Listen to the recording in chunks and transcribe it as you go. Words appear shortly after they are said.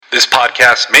This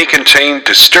podcast may contain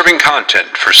disturbing content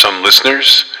for some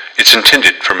listeners. It's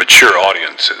intended for mature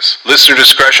audiences. Listener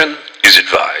discretion is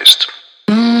advised.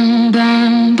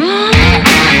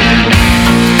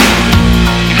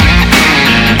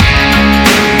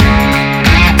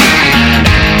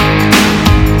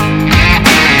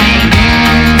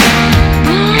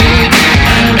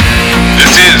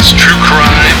 This is True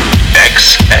Crime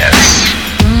XS.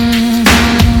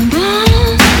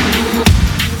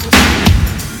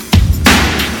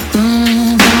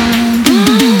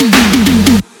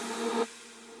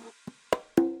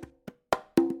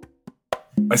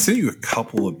 I sent you a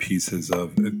couple of pieces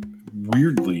of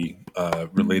weirdly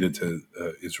related to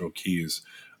Israel Keys,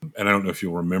 and I don't know if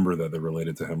you'll remember that they're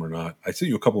related to him or not. I sent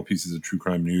you a couple of pieces of true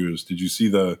crime news. Did you see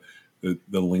the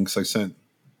links I sent?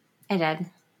 I did.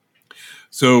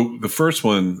 So the first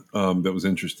one that was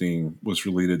interesting was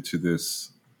related to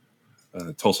this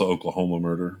Tulsa, Oklahoma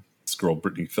murder. This girl,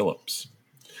 Brittany Phillips,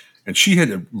 and she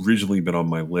had originally been on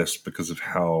my list because of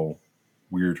how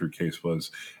weird her case was.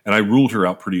 And I ruled her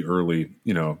out pretty early,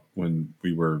 when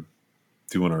we were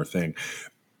doing our thing.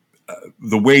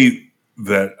 The way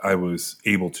that I was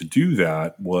able to do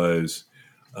that was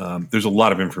there's a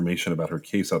lot of information about her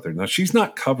case out there. Now, she's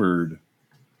not covered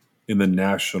in the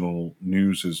national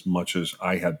news as much as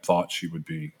I had thought she would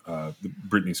be.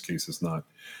 Brittany's case is not.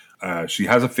 She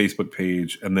has a Facebook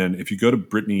page. And then if you go to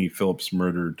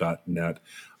BrittanyPhillipsMurder.net,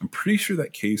 I'm pretty sure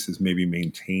that case is maybe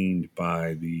maintained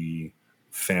by the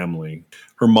family.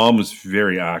 Her mom was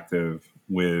very active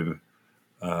with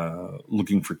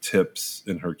looking for tips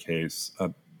in her case.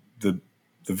 The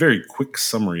very quick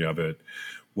summary of it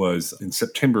was in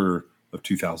September of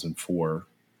 2004.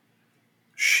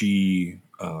 She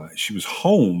was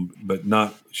home, but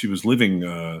not. She was living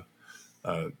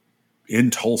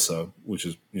in Tulsa, which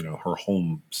is her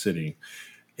home city,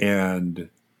 and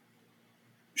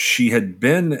she had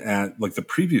been at the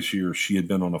previous year. She had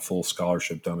been on a full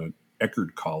scholarship down at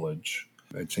Eckerd College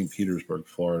at St. Petersburg,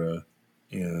 Florida.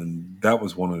 And that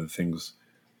was one of the things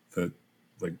that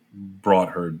brought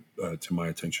her to my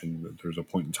attention. There was a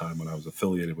point in time when I was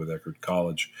affiliated with Eckerd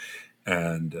College,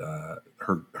 and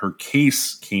her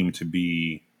case came to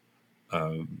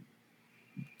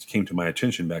my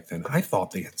attention back then. I thought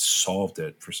they had solved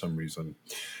it for some reason,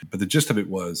 but the gist of it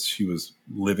was she was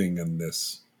living in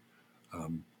this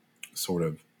sort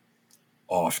of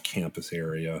off-campus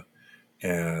area.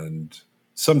 And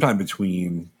sometime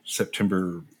between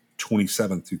September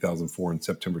 27th, 2004 and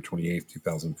September 28th,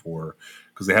 2004,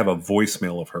 because they have a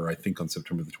voicemail of her, I think on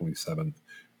September the 27th,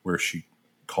 where she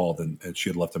called and she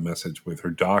had left a message with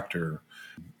her doctor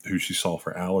who she saw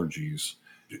for allergies.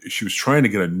 She was trying to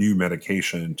get a new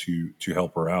medication to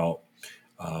help her out.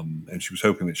 And she was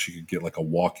hoping that she could get a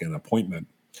walk-in appointment.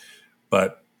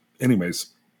 But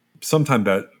anyways, sometime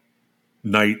that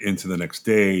night into the next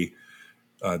day,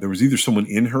 there was either someone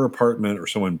in her apartment or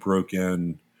someone broke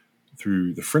in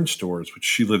through the French doors, which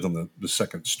she lived on the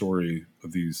second story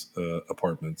of these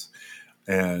apartments.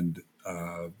 And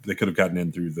they could have gotten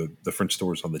in through the French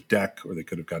doors on the deck, or they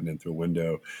could have gotten in through a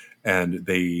window. And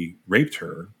they raped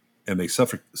her and they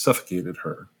suffocated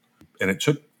her. And it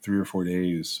took 3 or 4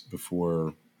 days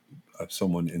before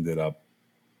someone ended up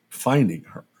finding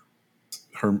her.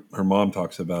 Her mom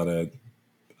talks about it.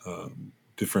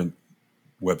 Different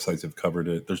websites have covered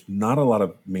it. There's not a lot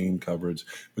of main coverage,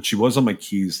 but she was on my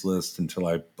keys list until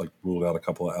I ruled out a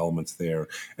couple of elements there.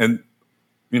 And,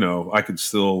 I could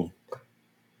still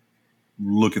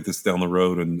look at this down the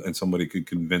road and somebody could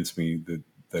convince me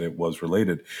that it was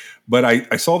related. But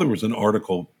I saw there was an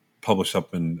article published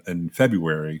up in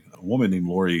February. A woman named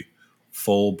Lori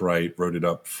Fulbright wrote it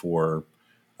up for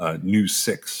News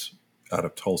 6 out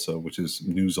of Tulsa, which is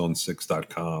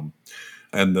newson6.com.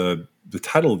 And the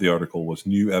title of the article was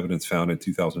New Evidence Found in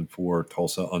 2004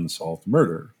 Tulsa Unsolved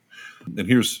Murder. And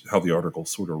here's how the article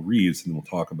sort of reads, and we'll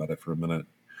talk about it for a minute.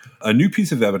 A new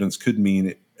piece of evidence could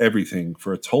mean everything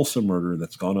for a Tulsa murder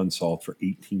that's gone unsolved for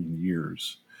 18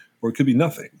 years. Or it could be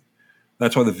nothing.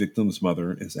 That's why the victim's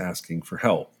mother is asking for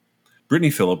help.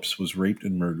 Brittany Phillips was raped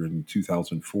and murdered in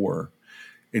 2004.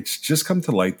 It's just come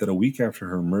to light that a week after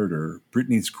her murder,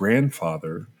 Brittany's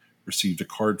grandfather received a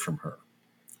card from her.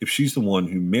 If she's the one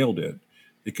who mailed it,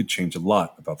 it could change a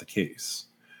lot about the case.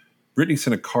 Brittany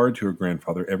sent a card to her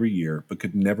grandfather every year, but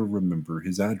could never remember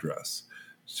his address,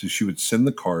 so she would send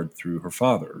the card through her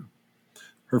father.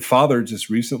 Her father just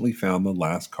recently found the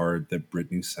last card that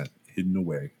Brittany sent hidden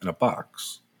away in a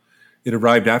box. It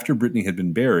arrived after Brittany had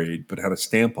been buried, but had a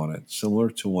stamp on it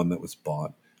similar to one that was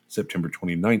bought September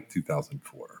 29,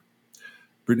 2004.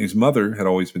 Brittany's mother had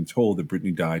always been told that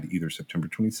Brittany died either September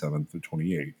 27th or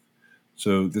 28th.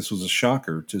 So this was a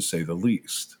shocker, to say the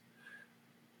least.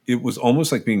 It was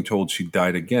almost like being told she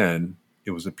died again.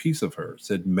 It was a piece of her,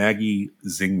 said Maggie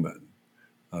Zingman,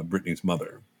 Brittany's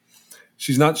mother.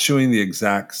 She's not showing the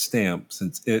exact stamp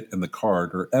since it and the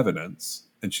card are evidence,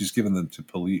 and she's given them to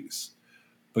police.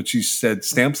 But she said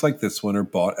stamps like this one are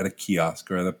bought at a kiosk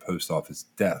or at a post office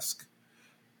desk.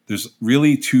 There's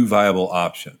really two viable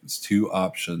options,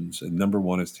 and number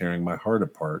one is tearing my heart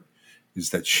apart, is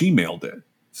that she mailed it,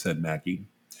 said Maggie.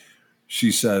 She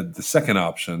said the second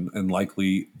option, and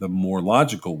likely the more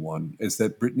logical one, is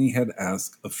that Brittany had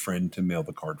asked a friend to mail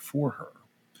the card for her.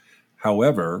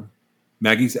 However,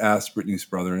 Maggie's asked Brittany's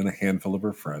brother and a handful of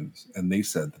her friends, and they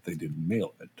said that they didn't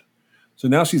mail it. So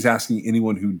now she's asking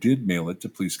anyone who did mail it to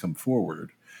please come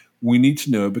forward. We need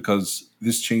to know because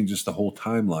this changes the whole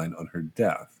timeline on her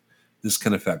death. This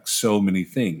can affect so many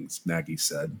things, Maggie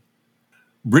said.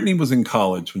 Brittany was in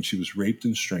college when she was raped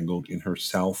and strangled in her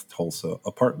South Tulsa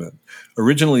apartment.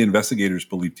 Originally, investigators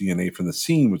believed DNA from the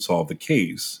scene would solve the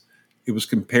case. It was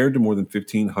compared to more than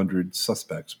 1,500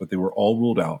 suspects, but they were all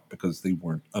ruled out because they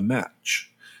weren't a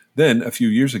match. Then, a few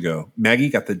years ago, Maggie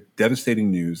got the devastating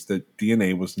news that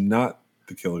DNA was not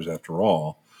the killer's after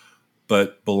all,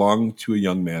 but belonged to a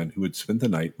young man who had spent the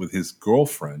night with his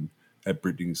girlfriend at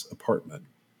Brittany's apartment.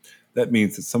 That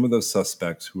means that some of those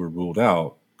suspects who were ruled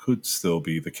out could still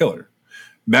be the killer.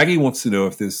 Maggie wants to know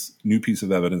if this new piece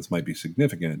of evidence might be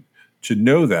significant. To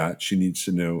know that, she needs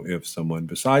to know if someone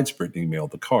besides Brittany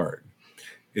mailed the card.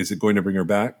 Is it going to bring her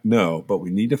back? No, but we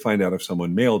need to find out if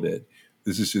someone mailed it.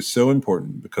 This is just so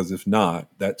important because if not,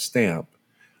 that stamp,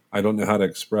 I don't know how to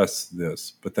express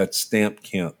this, but that stamp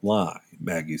can't lie,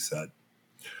 Maggie said.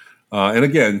 And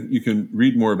again, you can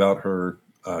read more about her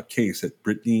case at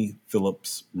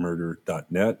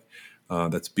BrittanyPhillipsMurder.net.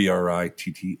 That's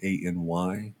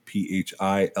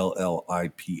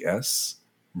BrittanyPhillips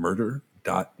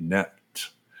murder.net.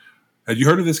 Had you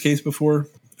heard of this case before,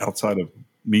 outside of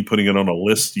me putting it on a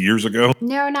list years ago?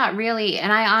 No, not really.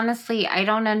 And I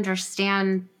don't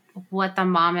understand what the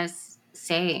mom is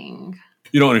saying.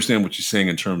 You don't understand what she's saying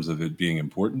in terms of it being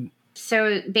important?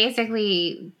 So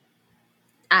basically,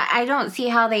 I don't see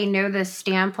how they know the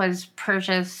stamp was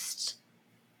purchased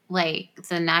like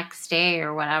the next day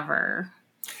or whatever.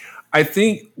 I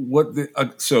think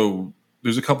so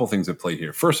there's a couple things at play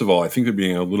here. First of all, I think they're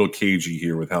being a little cagey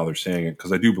here with how they're saying it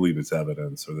because I do believe it's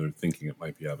evidence, or they're thinking it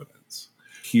might be evidence.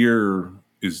 Here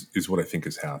is what I think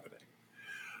is happening.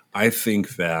 I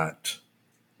think that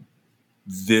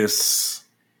this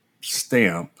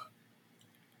stamp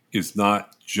is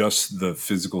not just the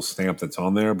physical stamp that's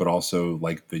on there, but also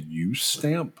like the use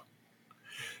stamp.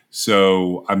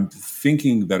 So I'm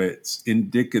thinking that it's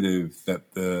indicative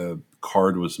that the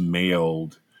card was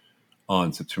mailed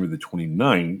on September the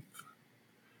 29th,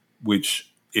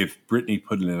 which, if Brittany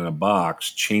put it in a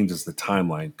box, changes the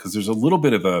timeline. Because there's a little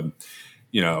bit of a,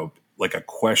 like a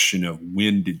question of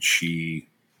when did she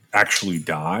actually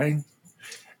die?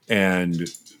 And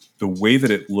the way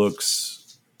that it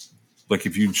looks, like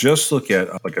if you just look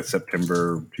at like a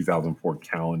September 2004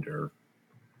 calendar,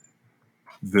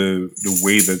 the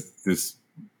way that this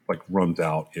like runs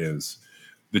out is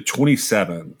the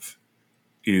 27th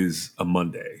is a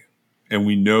Monday. And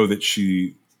we know that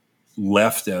she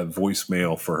left a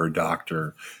voicemail for her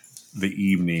doctor the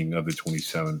evening of the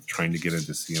 27th, trying to get in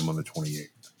to see him on the 28th.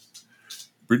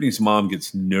 Brittany's mom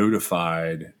gets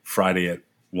notified Friday at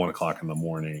 1 o'clock in the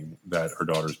morning that her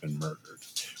daughter's been murdered,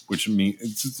 which means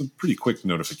it's a pretty quick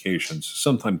notification. So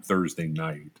sometime Thursday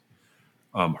night,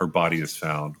 her body is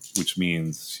found, which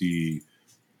means she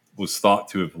was thought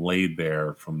to have laid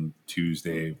there from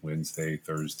Tuesday, Wednesday,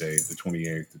 Thursday, the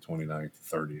 28th, the 29th,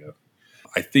 the 30th.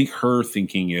 I think her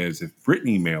thinking is if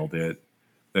Brittany mailed it,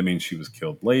 that means she was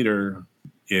killed later,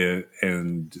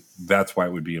 and that's why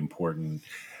it would be important.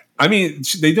 I mean,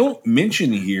 they don't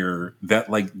mention here that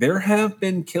like there have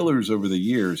been killers over the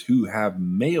years who have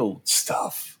mailed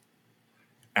stuff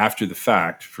after the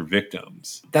fact for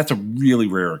victims. That's a really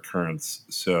rare occurrence.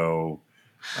 So,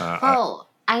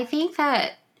 I think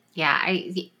that,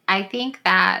 I think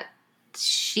that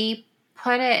she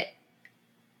put it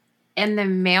in the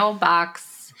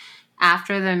mailbox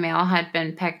after the mail had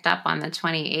been picked up on the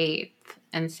 28th.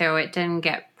 And so it didn't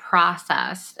get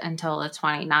processed until the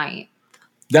 29th.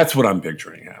 That's what I'm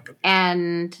picturing happen.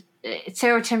 And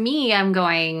so to me, I'm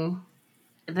going,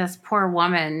 this poor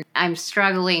woman, I'm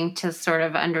struggling to sort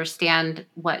of understand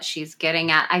what she's getting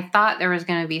at. I thought there was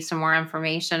going to be some more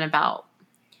information about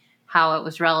how it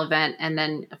was relevant. And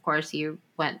then, of course, you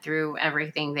went through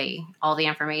all the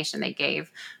information they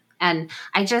gave. And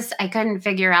I couldn't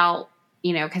figure out,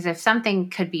 because if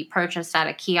something could be purchased at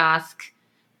a kiosk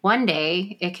one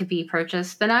day, it could be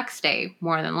purchased the next day,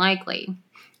 more than likely,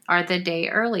 or the day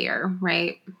earlier,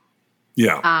 right?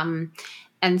 Yeah.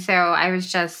 And so I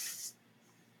was just,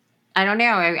 I don't know,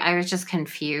 I was just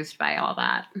confused by all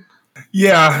that.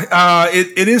 Yeah,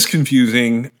 it is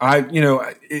confusing.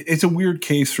 It's a weird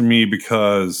case for me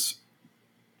because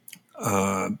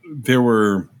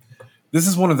this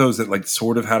is one of those that like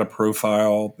sort of had a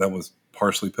profile that was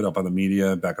partially put up on the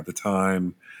media back at the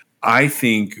time. I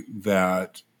think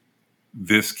that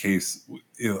this case,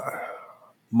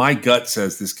 my gut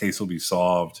says this case will be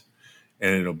solved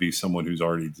and it'll be someone who's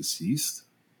already deceased.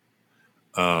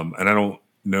 And I don't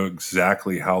know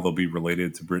exactly how they'll be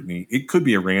related to Brittany. It could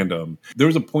be a random. There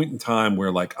was a point in time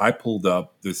where like I pulled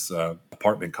up this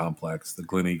apartment complex, the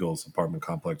Glen Eagles apartment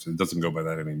complex. It doesn't go by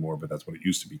that anymore, but that's what it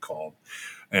used to be called.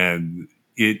 And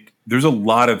there's a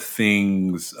lot of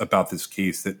things about this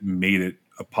case that made it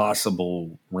a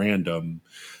possible random,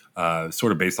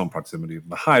 sort of based on proximity of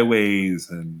the highways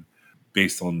and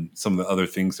based on some of the other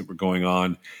things that were going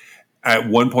on. At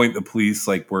one point, the police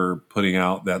like were putting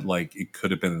out that like it could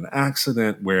have been an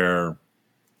accident where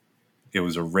it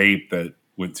was a rape that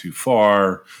went too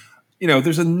far.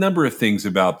 There's a number of things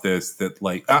about this that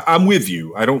like I'm with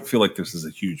you. I don't feel like this is a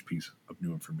huge piece of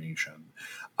new information.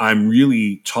 I'm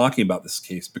really talking about this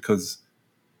case because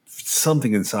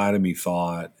something inside of me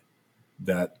thought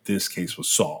that this case was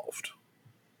solved.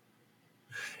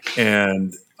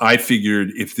 And I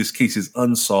figured if this case is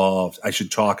unsolved, I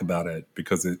should talk about it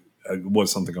because it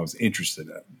was something I was interested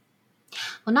in.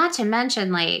 Well, not to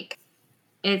mention, like,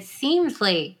 it seems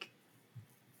like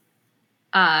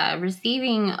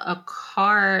receiving a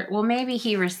card, well, maybe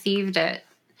he received it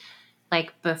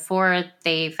like before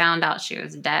they found out she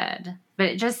was dead. But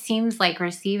it just seems like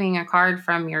receiving a card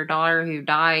from your daughter who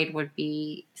died would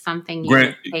be something you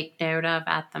would take note of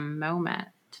at the moment.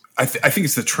 I think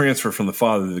it's the transfer from the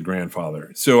father to the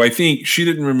grandfather. So I think she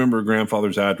didn't remember her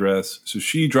grandfather's address. So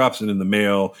she drops it in the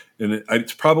mail. And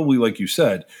it's probably, like you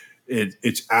said,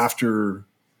 it's after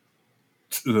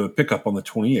the pickup on the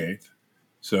 28th.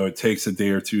 So it takes a day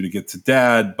or two to get to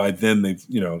dad. By then they've,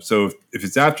 so if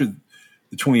it's after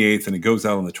the 28th and it goes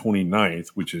out on the 29th,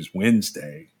 which is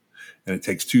Wednesday, and it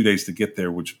takes 2 days to get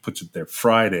there, which puts it there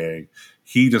Friday,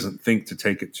 he doesn't think to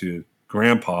take it to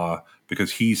grandpa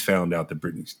because he's found out that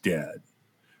Brittany's dead.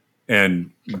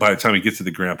 And by the time he gets to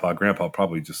the grandpa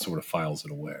probably just sort of files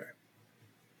it away.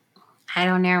 I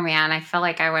don't know, man. I feel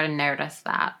like I would have noticed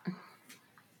that.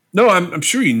 No, I'm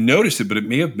sure he noticed it, but it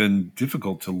may have been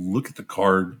difficult to look at the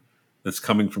card that's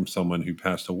coming from someone who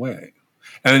passed away.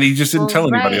 And he just didn't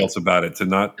tell anybody else about it to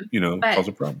not, cause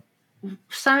a problem.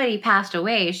 Somebody passed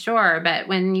away, sure, but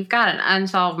when you've got an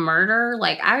unsolved murder,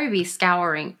 like I would be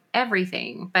scouring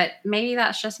everything, but maybe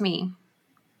that's just me.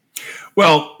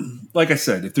 Well, like I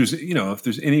said, if there's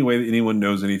any way that anyone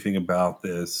knows anything about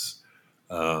this,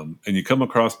 and you come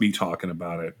across me talking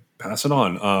about it, pass it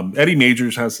on. Eddie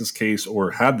Majors has this case or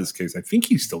had this case. I think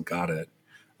he's still got it.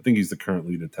 I think he's the current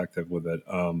lead detective with it.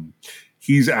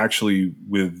 He's actually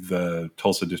with the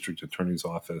Tulsa District Attorney's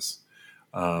Office.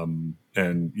 And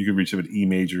you can reach him at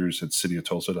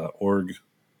emajors@cityoftulsa.org.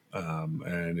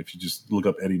 And if you just look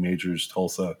up Eddie Majors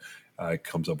Tulsa, it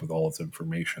comes up with all its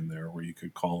information there where you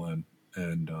could call in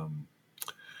and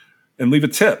leave a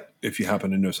tip if you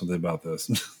happen to know something about this.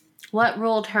 What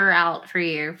ruled her out for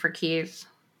you for Keys?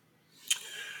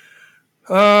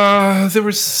 There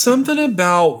was something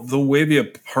about the way the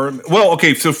apartment. Well,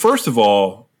 okay. So first of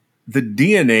all, the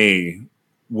DNA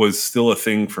was still a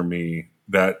thing for me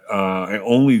that I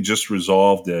only just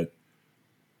resolved it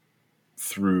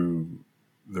through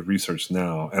the research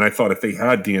now. And I thought if they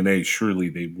had DNA, surely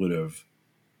they would have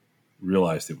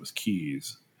realized it was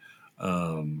Keys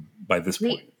by this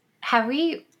point.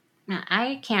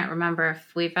 I can't remember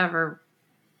if we've ever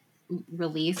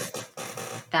released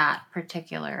that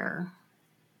particular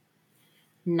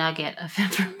nugget of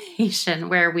information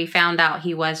where we found out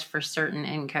he was for certain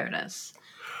in CODIS.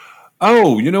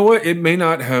 Oh, you know what? It may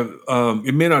not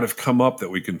have come up that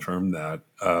we confirmed that.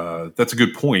 That's a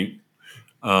good point.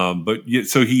 But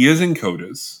so he is in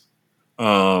CODIS.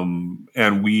 And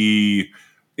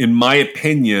in my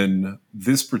opinion,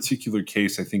 this particular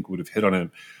case, I think would have hit on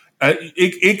him.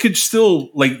 It could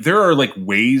still there are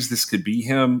ways this could be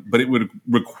him, but it would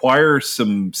require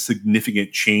some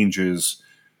significant changes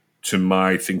to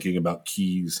my thinking about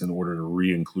Keys in order to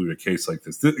re-include a case like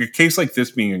this. A case like this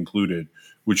being included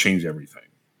would change everything.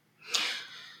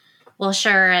 Well,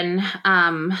 sure. And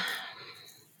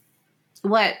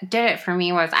what did it for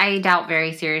me was I doubt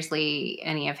very seriously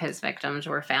any of his victims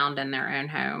were found in their own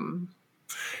home.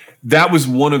 that was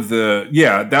one of the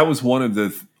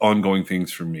ongoing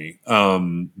things for me.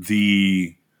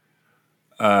 The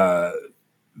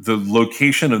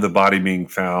location of the body being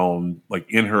found, like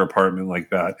in her apartment, like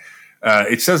that.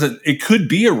 It says it could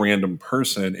be a random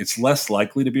person. It's less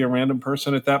likely to be a random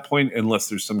person at that point, unless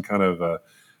there's some kind of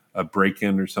a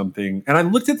break-in or something. And I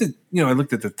looked at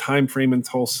the time frame in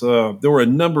Tulsa. There were a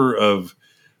number of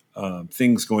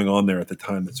things going on there at the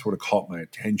time that sort of caught my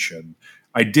attention.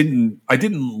 I didn't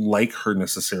like her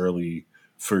necessarily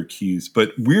for Keyes,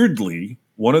 but weirdly,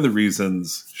 one of the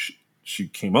reasons she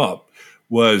came up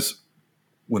was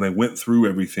when I went through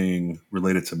everything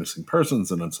related to missing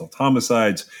persons and unsolved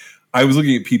homicides. I was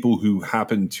looking at people who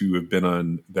happened to have been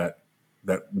on that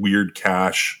weird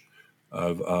cache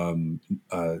of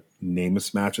name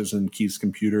mismatches in Keyes'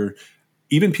 computer,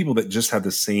 even people that just had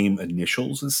the same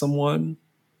initials as someone.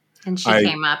 And she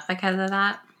came up because of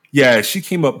that? Yeah, she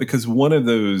came up because one of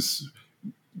those,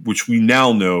 which we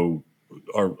now know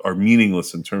are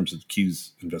meaningless in terms of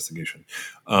Keyes' investigation,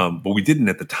 but we didn't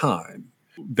at the time,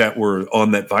 that were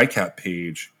on that VICAP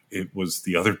page, it was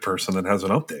the other person that has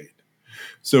an update.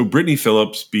 So Brittany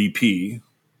Phillips, BP,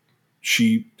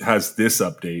 she has this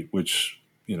update, which,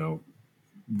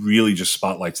 really just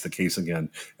spotlights the case again.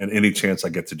 And any chance I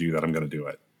get to do that, I'm going to do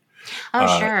it.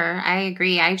 Oh, sure. I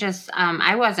agree. I just,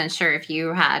 I wasn't sure if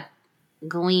you had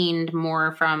gleaned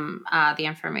more from the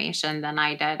information than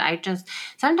I did.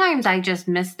 Sometimes I just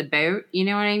miss the boat. You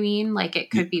know what I mean? Like it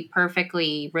could be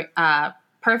perfectly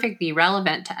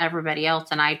relevant to everybody else,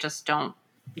 and I just don't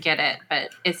get it.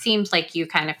 But it seems like you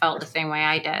kind of felt the same way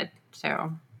I did.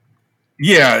 So,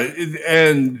 yeah,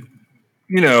 and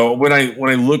when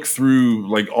I look through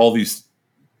like all these,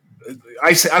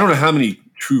 I don't know how many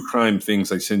true crime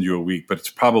things I send you a week, but it's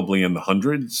probably in the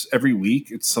hundreds every week.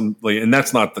 It's and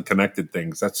that's not the connected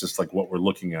things. That's just like what we're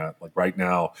looking at. Like right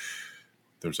now,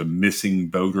 there's a missing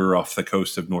boater off the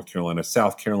coast of North Carolina,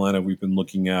 South Carolina. We've been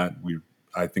looking at.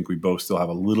 I think we both still have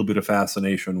a little bit of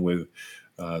fascination with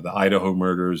the Idaho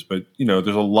murders, but there's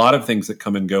a lot of things that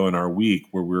come and go in our week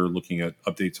where we're looking at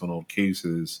updates on old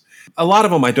cases. A lot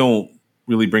of them I don't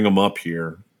really bring them up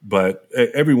here, but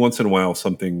every once in a while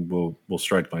something will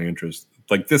strike my interest,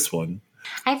 like this one.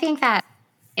 I think that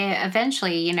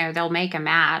eventually, they'll make a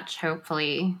match,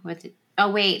 hopefully, with. Oh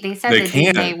wait, they said they the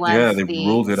can't. DNA was they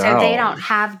ruled it out. So they don't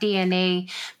have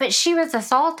DNA, but she was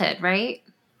assaulted, right?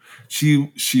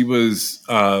 She was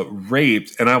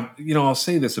raped, and I'll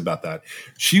say this about that.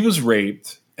 She was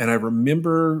raped, and I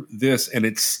remember this, and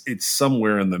it's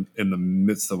somewhere in the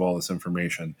midst of all this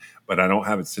information, but I don't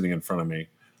have it sitting in front of me.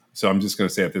 So I'm just going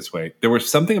to say it this way. There was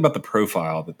something about the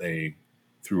profile that they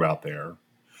threw out there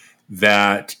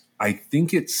that I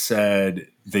think it said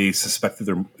they suspected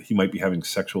he might be having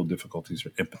sexual difficulties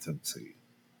or impotency.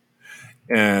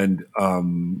 And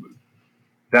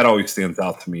that always stands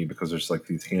out to me because there's like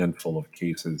these handful of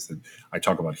cases that I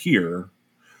talk about here.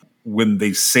 When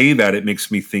they say that, it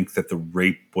makes me think that the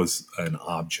rape was an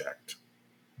object,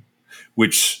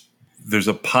 which there's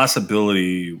a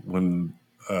possibility when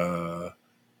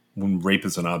rape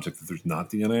is an object that there's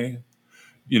not DNA.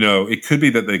 It could be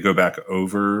that they go back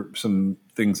over some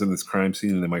things in this crime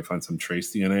scene and they might find some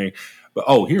trace DNA. But,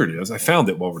 here it is. I found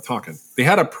it while we're talking. They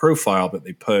had a profile that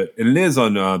they put, and it is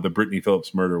on the Brittany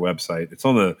Phillips murder website. It's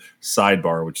on the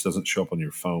sidebar, which doesn't show up on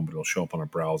your phone, but it'll show up on a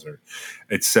browser.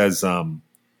 It says kind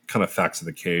of facts of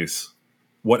the case.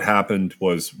 What happened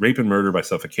was rape and murder by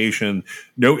suffocation.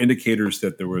 No indicators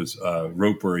that there was a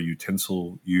rope or a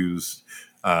utensil used.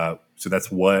 So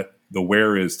that's what the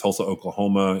where is Tulsa,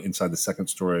 Oklahoma, inside the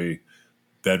second-story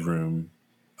bedroom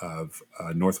of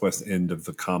northwest end of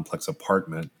the complex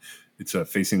apartment. It's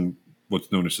facing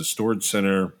what's known as the storage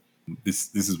center.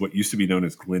 This is what used to be known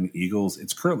as Glen Eagles.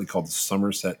 It's currently called the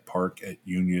Somerset Park at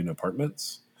Union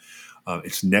Apartments.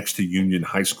 It's next to Union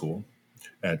High School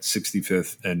at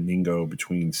 65th and Mingo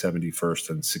between 71st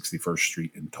and 61st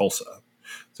Street in Tulsa.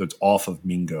 So it's off of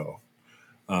Mingo.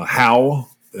 How?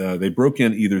 They broke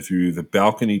in either through the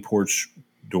balcony porch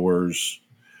doors,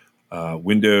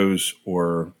 windows,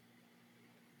 or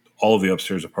all of the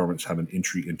upstairs apartments have an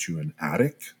entry into an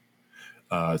attic.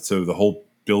 So the whole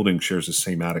building shares the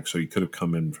same attic, so he could have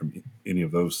come in from any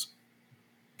of those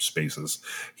spaces.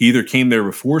 He either came there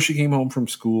before she came home from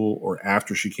school or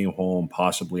after she came home,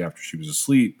 possibly after she was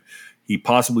asleep. He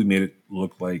possibly made it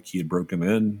look like he had broken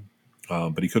in,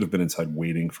 but he could have been inside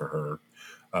waiting for her.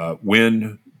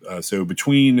 So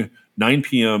between 9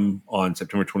 p.m. on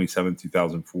September 27,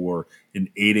 2004 and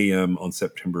 8 a.m. on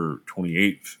September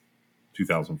 28th,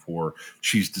 2004,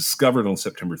 she's discovered on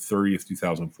September 30th,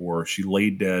 2004. She lay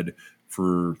dead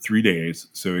for 3 days,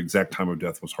 so exact time of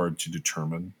death was hard to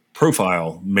determine.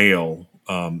 profile male,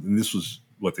 and this was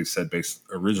what they said based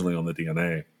originally on the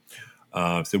DNA.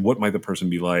 So what might the person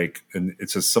be like? And it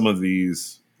says some of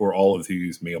these or all of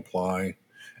these may apply.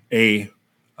 A,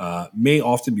 may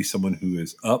often be someone who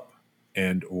is up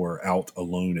and or out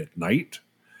alone at night.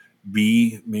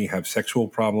 B, may have sexual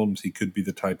problems. He could be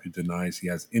the type who denies he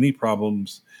has any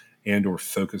problems and or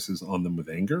focuses on them with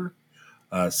anger.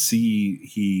 C,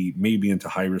 he may be into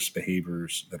high-risk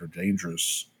behaviors that are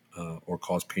dangerous or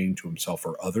cause pain to himself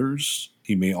or others.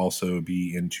 He may also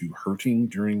be into hurting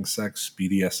during sex,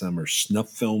 BDSM, or snuff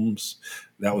films.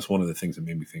 That was one of the things that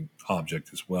made me think object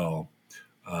as well.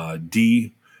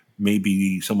 D, may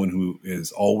be someone who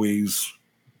is always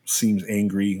seems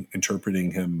angry,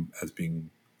 interpreting him as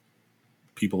being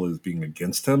people as being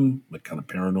against him, like kind of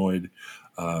paranoid,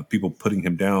 people putting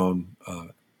him down,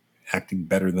 acting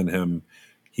better than him.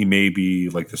 He may be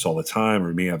like this all the time, or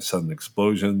he may have sudden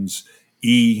explosions.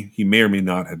 E, he may or may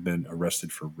not have been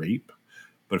arrested for rape,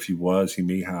 but if he was, he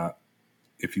may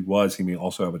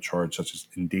also have a charge such as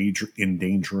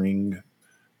endangering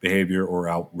behavior or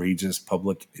outrageous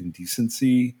public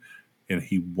indecency, and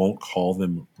he won't call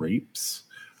them rapes.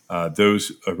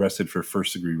 Those arrested for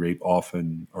first-degree rape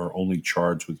often are only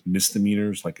charged with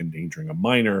misdemeanors like endangering a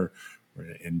minor or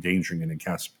endangering an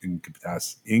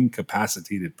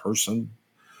incapacitated person.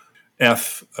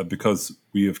 F, because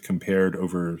we have compared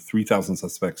over 3,000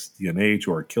 suspects' DNA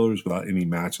to our killers without any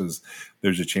matches,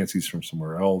 there's a chance he's from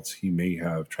somewhere else. He may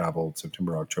have traveled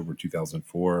September, October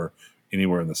 2004,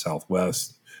 anywhere in the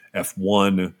Southwest.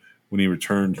 F1, when he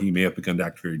returned, he may have begun to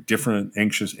act very different,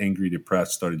 anxious, angry,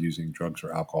 depressed, started using drugs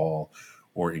or alcohol,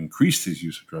 or increased his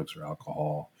use of drugs or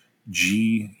alcohol.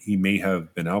 G, he may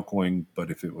have been outgoing,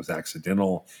 but if it was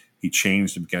accidental, he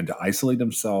changed and began to isolate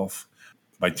himself.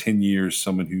 By 10 years,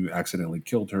 someone who accidentally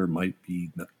killed her might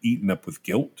be eaten up with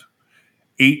guilt.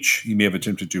 H, he may have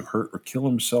attempted to hurt or kill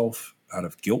himself out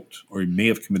of guilt, or he may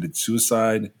have committed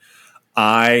suicide.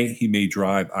 I, he may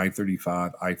drive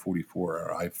I-35, I-44,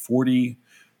 or I-40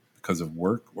 because of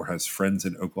work, or has friends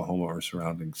in Oklahoma or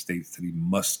surrounding states that he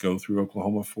must go through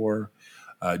Oklahoma for.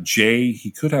 J,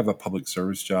 he could have a public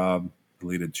service job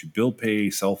related to bill pay,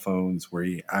 cell phones, where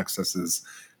he accesses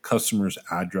customers'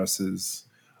 addresses,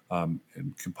 and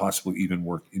could possibly even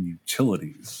work in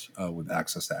utilities with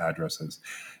access to addresses.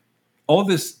 All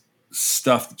this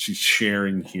stuff that she's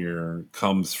sharing here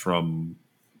comes from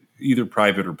either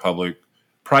private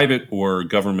or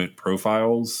government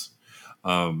profiles.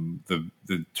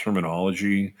 The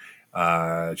terminology,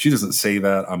 she doesn't say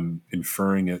that. I'm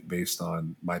inferring it based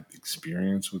on my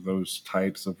experience with those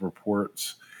types of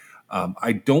reports.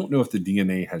 I don't know if the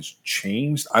DNA has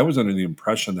changed. I was under the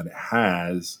impression that it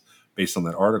has, based on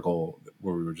that article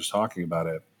where we were just talking about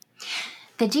it.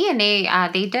 The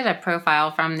DNA, they did a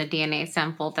profile from the DNA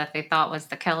sample that they thought was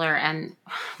the killer, and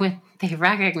when they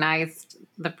recognized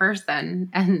the person,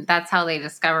 and that's how they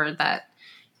discovered that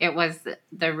it was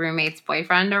the roommate's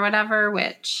boyfriend or whatever,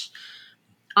 which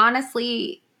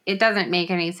honestly, it doesn't make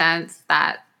any sense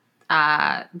that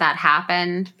that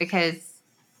happened, because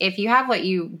if you have what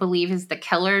you believe is the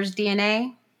killer's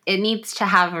DNA, it needs to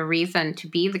have a reason to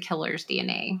be the killer's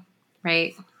DNA,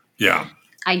 right? Yeah.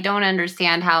 I don't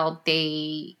understand how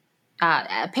they,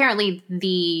 apparently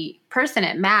the person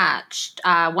it matched,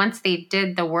 once they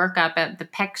did the workup at the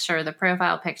picture, the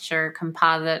profile picture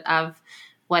composite of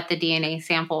what the DNA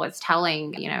sample was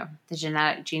telling, the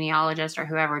genetic genealogist or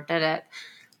whoever did it,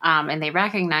 and they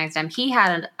recognized him, he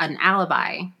had an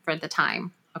alibi for the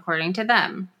time, according to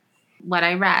them, what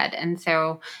I read. And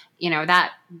so,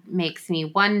 that makes me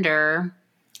wonder,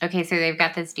 okay, so they've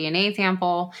got this DNA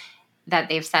sample that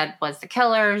they've said was the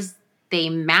killer's. They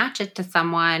match it to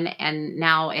someone, and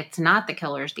now it's not the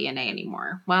killer's DNA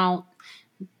anymore. Well,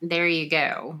 there you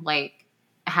go. Like,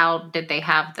 how did they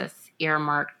have this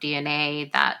earmarked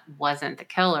DNA that wasn't the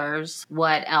killer's?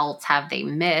 What else have they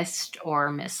missed or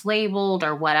mislabeled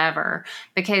or whatever?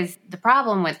 Because the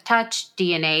problem with touch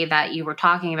DNA that you were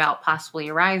talking about possibly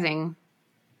arising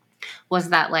was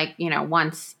that,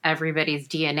 once everybody's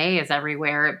DNA is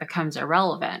everywhere, it becomes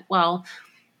irrelevant. Well,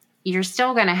 you're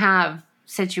still going to have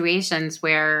situations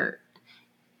where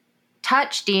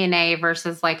touch DNA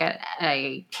versus like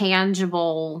a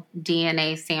tangible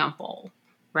DNA sample,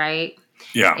 right?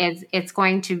 Yeah. It's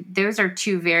going to, those are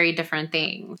two very different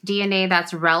things. DNA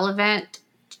that's relevant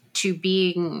to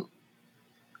being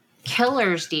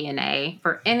killer's DNA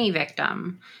for any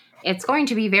victim, it's going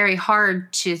to be very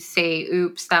hard to say,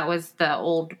 oops, that was the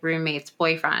old roommate's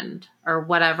boyfriend or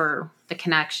whatever the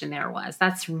connection there was.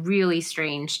 That's really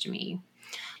strange to me,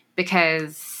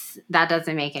 because that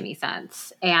doesn't make any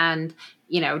sense. And,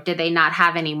 did they not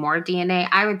have any more DNA?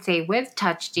 I would say with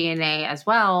touch DNA as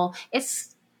well,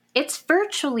 it's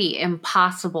virtually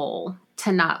impossible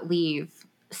to not leave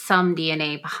some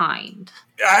DNA behind.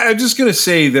 I'm just going to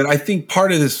say that I think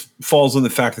part of this falls on the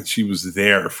fact that she was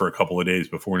there for a couple of days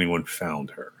before anyone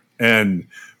found her. And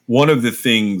one of the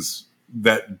things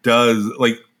that does,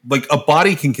 like a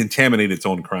body can contaminate its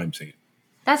own crime scene.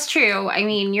 That's true. I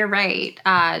mean, you're right.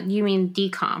 You mean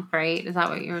decomp, right? Is that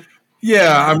what you're?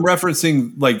 Yeah, I'm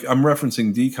referencing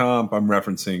decomp. I'm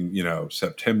referencing,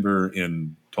 September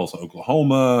in Tulsa,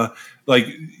 Oklahoma. Like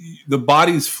the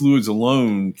body's fluids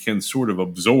alone can sort of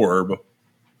absorb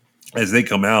as they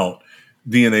come out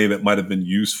DNA that might have been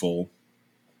useful.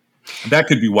 That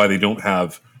could be why they don't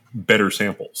have better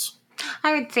samples.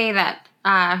 I would say that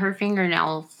her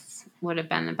fingernails would have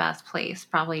been the best place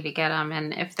probably to get them.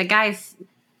 And if the guy's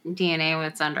DNA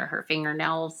was under her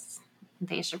fingernails,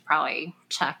 they should probably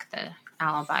check the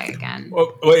alibi again.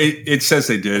 Well, it says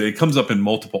they did. It comes up in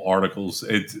multiple articles.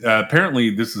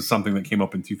 Apparently this is something that came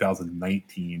up in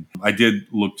 2019. I did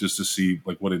look just to see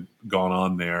what had gone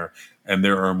on there, and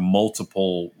there are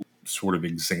multiple sort of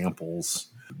examples.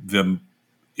 Them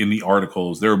in the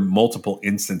articles, there are multiple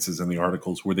instances in the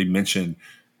articles where they mention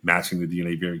matching the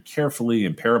DNA very carefully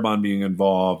and Parabon being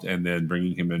involved, and then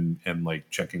bringing him in and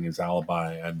checking his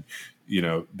alibi. And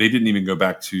they didn't even go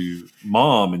back to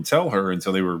mom and tell her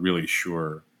until they were really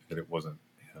sure that it wasn't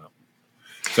him.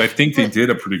 So I think they did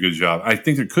a pretty good job. I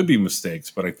think there could be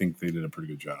mistakes, but I think they did a pretty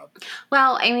good job.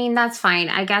 Well, I mean, that's fine.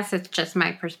 I guess it's just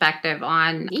my perspective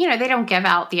on, they don't give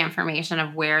out the information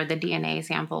of where the DNA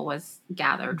sample was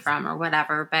gathered from or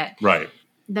whatever. But right.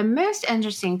 The most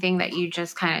interesting thing that you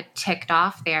just kind of ticked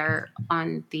off there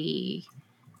on the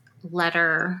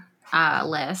letter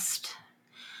list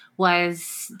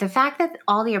was the fact that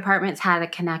all the apartments had a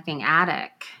connecting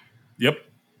attic. Yep.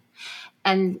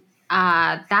 And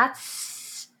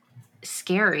that's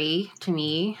scary to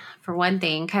me, for one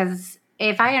thing, because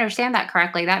if I understand that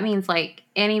correctly, that means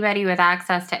anybody with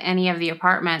access to any of the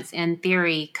apartments in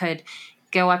theory could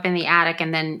go up in the attic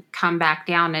and then come back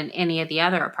down in any of the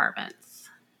other apartments.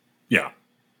 Yeah.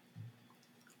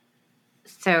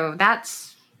 So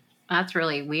that's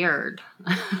really weird.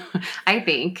 I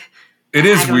think. It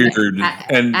is weird.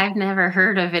 And I've never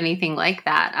heard of anything like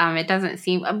that. It doesn't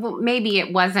seem, maybe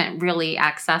it wasn't really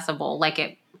accessible.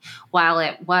 While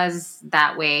it was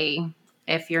that way,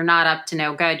 if you're not up to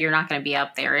no good, you're not going to be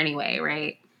up there anyway,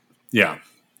 right? Yeah.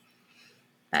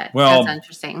 But that's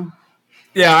interesting.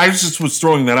 Yeah, I just was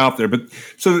throwing that out there. But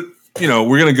so,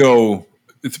 we're going to go,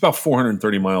 it's about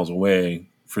 430 miles away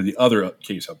for the other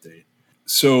case update.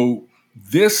 So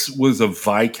this was a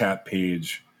VICAT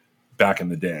page back in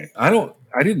the day. I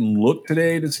didn't look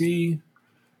today to see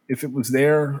if it was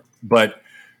there, but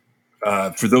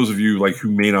for those of you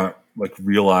who may not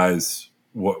realize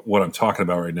what I'm talking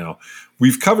about right now,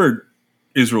 we've covered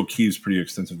Israel Keyes pretty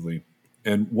extensively.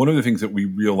 And one of the things that we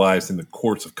realized in the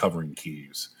course of covering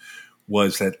Keyes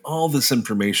was that all this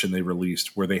information they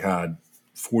released, where they had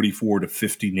 44 to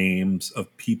 50 names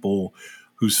of people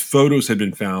whose photos had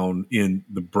been found in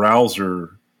the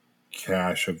browser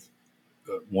cache of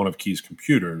one of Keyes'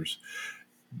 computers,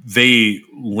 they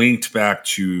linked back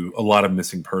to a lot of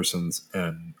missing persons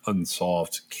and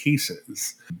unsolved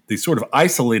cases. They sort of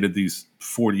isolated these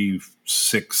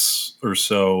 46 or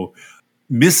so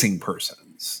missing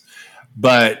persons.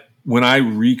 But when I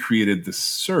recreated the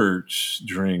search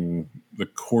during the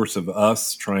course of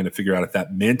us trying to figure out if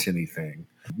that meant anything,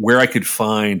 where I could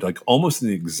find, almost in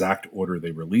the exact order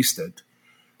they released it,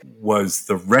 was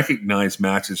the recognized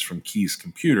matches from Keyes'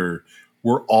 computer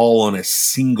were all on a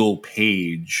single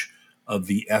page of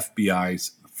the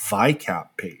FBI's VICAT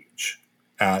page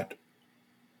at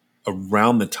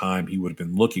around the time he would have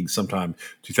been looking, sometime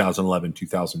 2011,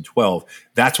 2012.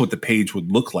 That's what the page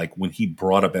would look like when he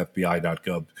brought up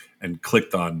FBI.gov and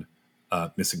clicked on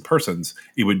missing persons.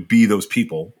 It would be those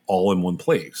people all in one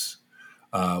place.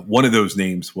 One of those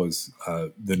names was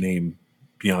the name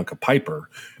Bianca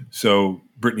Piper. So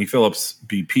Brittany Phillips,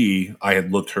 BP, I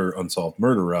had looked her unsolved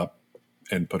murder up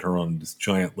and put her on this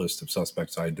giant list of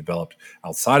suspects I had developed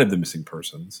outside of the missing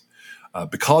persons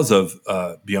because of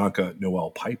Bianca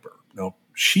Noel Piper. Now,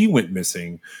 she went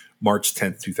missing March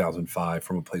 10th, 2005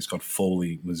 from a place called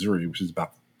Foley, Missouri, which is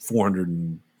about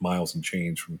 400 miles and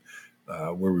change from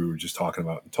where we were just talking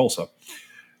about in Tulsa.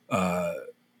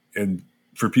 And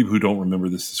for people who don't remember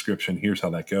this description, here's how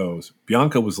that goes.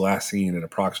 Bianca was last seen at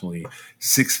approximately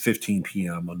 6:15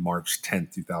 p.m. on March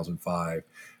 10th, 2005.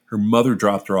 Her mother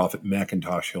dropped her off at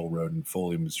McIntosh Hill Road in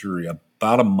Foley, Missouri,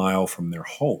 about a mile from their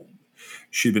home.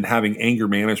 She had been having anger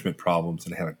management problems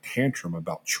and had a tantrum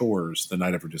about chores the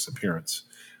night of her disappearance.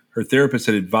 Her therapist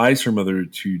had advised her mother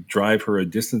to drive her a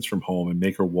distance from home and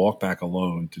make her walk back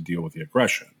alone to deal with the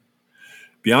aggression.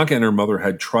 Bianca and her mother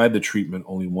had tried the treatment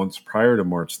only once prior to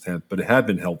March 10th, but it had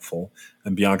been helpful,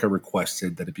 and Bianca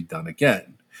requested that it be done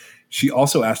again. She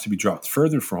also asked to be dropped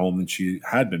further from home than she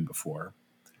had been before,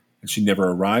 and she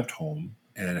never arrived home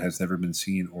and has never been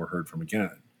seen or heard from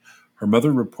again. Her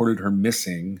mother reported her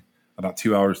missing about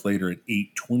 2 hours later at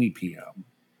 8:20 p.m.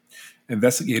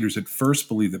 Investigators at first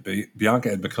believed that Bianca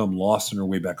had become lost on her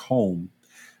way back home,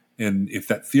 and if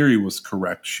that theory was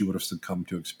correct, she would have succumbed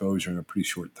to exposure in a pretty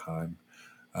short time.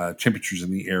 Temperatures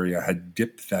in the area had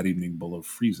dipped that evening below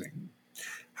freezing.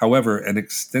 However, an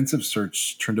extensive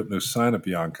search turned up no sign of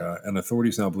Bianca, and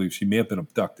authorities now believe she may have been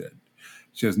abducted.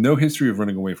 She has no history of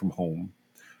running away from home.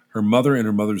 Her mother and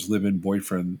her mother's live-in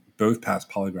boyfriend both passed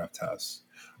polygraph tests.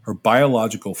 Her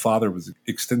biological father was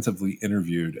extensively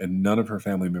interviewed, and none of her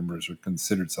family members were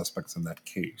considered suspects in that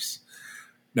case.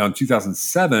 Now, in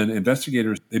 2007,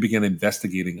 investigators began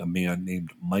investigating a man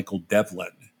named Michael Devlin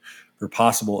for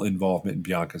possible involvement in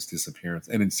Bianca's disappearance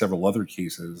and in several other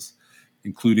cases,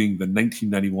 including the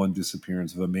 1991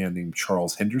 disappearance of a man named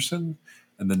Charles Henderson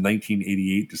and the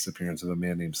 1988 disappearance of a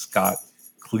man named Scott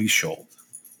Kleeshold.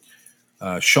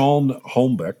 Sean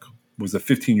Holmbeck was a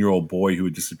 15-year-old boy who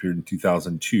had disappeared in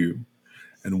 2002,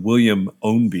 and William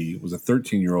Ownby was a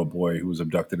 13-year-old boy who was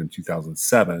abducted in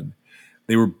 2007.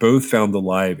 They were both found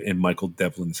alive in Michael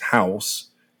Devlin's house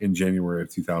in January of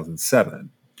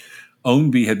 2007.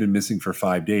 Ownby had been missing for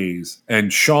 5 days,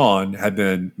 and Sean had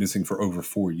been missing for over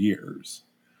 4 years.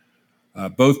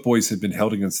 Both boys had been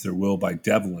held against their will by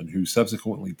Devlin, who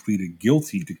subsequently pleaded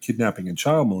guilty to kidnapping and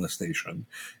child molestation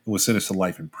and was sentenced to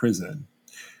life in prison.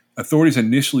 Authorities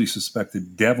initially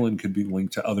suspected Devlin could be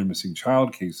linked to other missing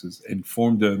child cases and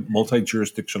formed a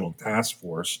multi-jurisdictional task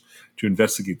force to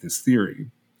investigate this theory.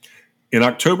 In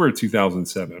October of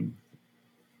 2007,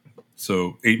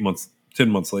 so 10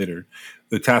 months later,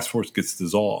 the task force gets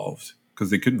dissolved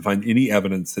because they couldn't find any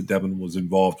evidence that Devlin was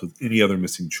involved with any other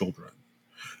missing children.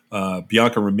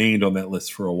 Bianca remained on that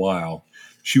list for a while.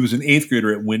 She was an 8th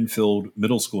grader at Winfield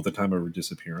Middle School at the time of her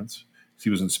disappearance. She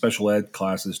was in special ed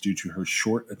classes due to her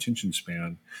short attention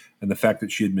span and the fact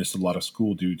that she had missed a lot of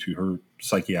school due to her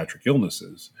psychiatric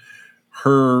illnesses.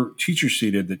 Her teacher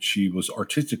stated that she was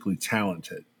artistically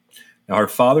talented. Now, her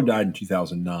father died in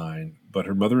 2009, but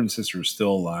her mother and sister are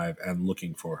still alive and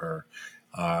looking for her.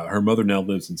 Her mother now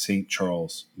lives in St.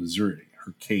 Charles, Missouri.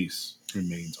 Her case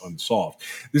remains unsolved.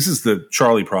 This is the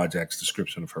Charlie Project's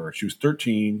description of her. She was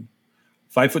 13,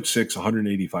 5'6",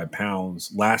 185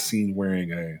 pounds, last seen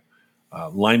wearing a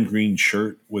lime green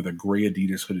shirt with a gray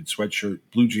Adidas hooded sweatshirt,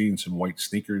 blue jeans, and white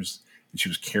sneakers, and she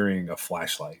was carrying a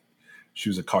flashlight. She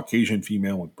was a Caucasian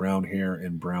female with brown hair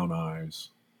and brown eyes.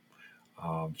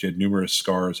 She had numerous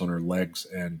scars on her legs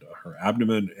and her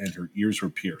abdomen, and her ears were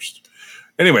pierced.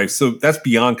 Anyway, so that's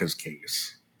Bianca's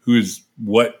case, who is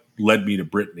what led me to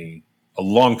Brittany a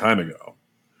long time ago.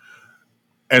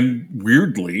 And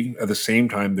weirdly, at the same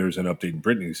time there's an update in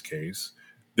Brittany's case,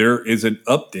 there is an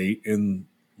update in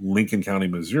Lincoln County,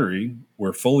 Missouri,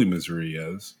 where Foley, Missouri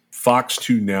is.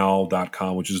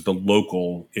 Fox2now.com, which is the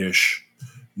local-ish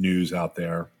news out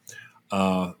there,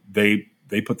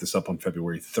 they put this up on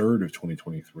February 3rd of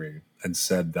 2023 and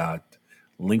said that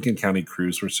Lincoln County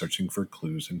crews were searching for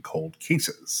clues in cold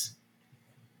cases.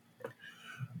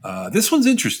 This one's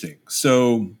interesting.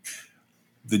 So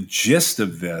the gist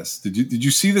of this, did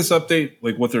you see this update,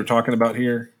 like what they're talking about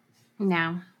here?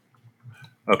 No.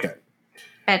 Okay.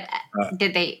 But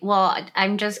did they, well,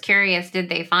 I'm just curious, did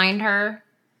they find her?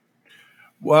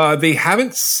 Well, they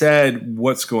haven't said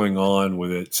what's going on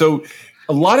with it. So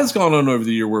a lot has gone on over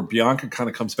the year where Bianca kind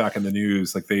of comes back in the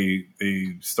news. Like they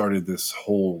started this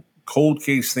whole cold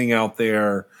case thing out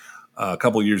there a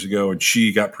couple of years ago, and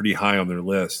she got pretty high on their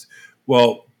list.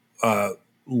 Well,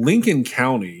 Lincoln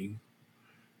County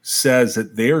says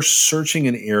that they are searching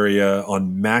an area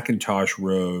on McIntosh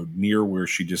Road near where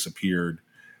she disappeared.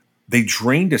 They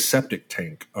drained a septic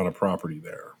tank on a property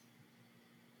there.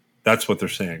 That's what they're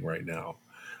saying right now.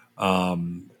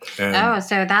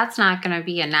 So that's not going to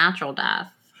be a natural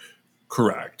death.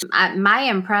 Correct. My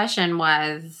impression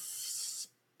was,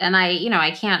 and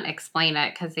I can't explain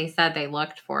it because they said they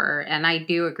looked for her. And I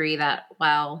do agree that,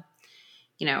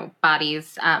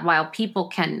 bodies, while people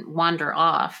can wander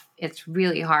off, it's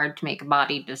really hard to make a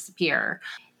body disappear.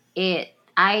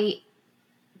 I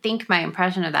think my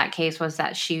impression of that case was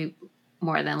that she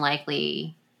more than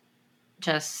likely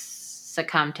just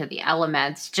succumbed to the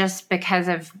elements just because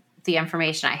of the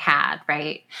information I had,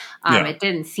 right? Yeah. It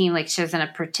didn't seem like she was in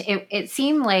it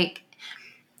seemed like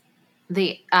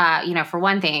for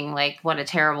one thing, like what a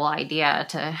terrible idea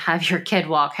to have your kid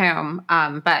walk home.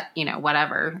 But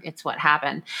whatever, it's what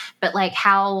happened. But like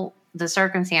how the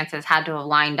circumstances had to have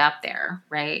lined up there,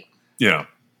 right? Yeah.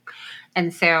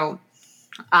 And so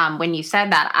when you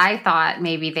said that, I thought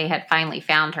maybe they had finally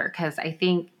found her, because I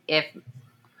think if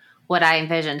what I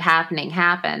envisioned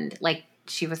happened, like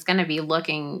she was going to be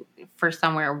looking for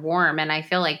somewhere warm. And I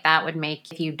feel like that would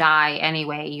make, if you die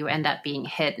anyway, you end up being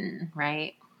hidden,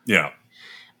 right? Yeah.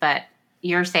 But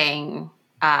you're saying,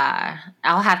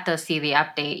 I'll have to see the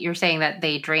update. You're saying that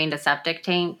they drained a septic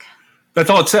tank. That's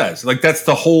all it says. Like that's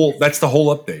the whole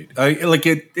update.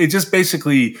 It just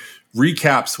basically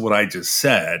recaps what I just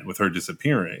said with her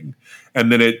disappearing.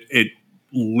 And then it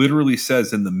literally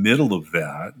says in the middle of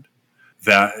that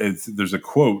there's a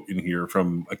quote in here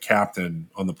from a captain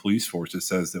on the police force that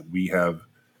says that we have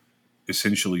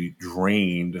essentially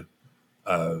drained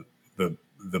a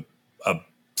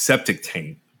septic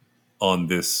tank on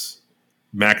this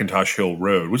McIntosh Hill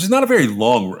Road, which is not a very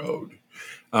long road.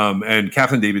 And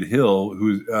Captain David Hill,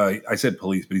 who I said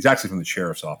police, but he's actually from the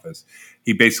sheriff's office,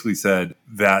 he basically said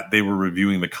that they were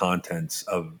reviewing the contents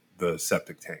of the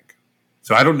septic tank.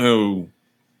 So I don't know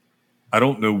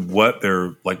what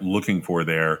they're like looking for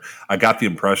there. I got the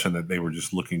impression that they were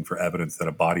just looking for evidence that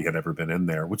a body had ever been in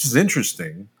there, which is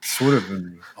interesting. Sort of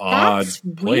an odd That's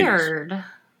place. Weird.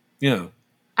 Yeah.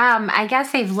 I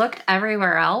guess they've looked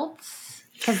everywhere else,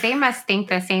 because they must think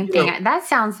the same thing. Yeah. That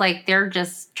sounds like they're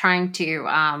just trying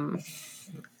to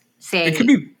say It could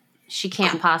be. She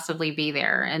can't possibly be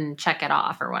there and check it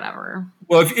off or whatever.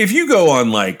 Well, if you go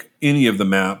on like any of the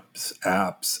maps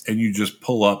apps and you just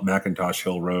pull up McIntosh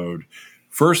Hill Road,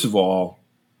 first of all,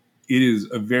 it is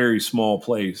a very small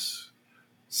place.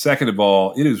 Second of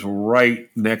all, it is right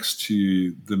next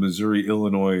to the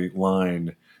Missouri-Illinois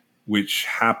line, which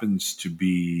happens to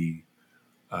be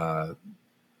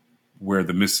where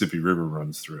the Mississippi River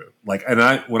runs through. Like,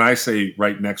 and when I say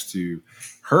right next to,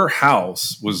 her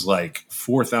house was like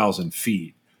 4,000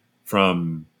 feet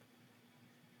from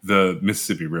the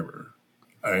Mississippi River,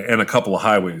 and a couple of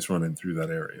highways running through that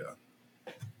area.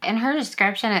 In her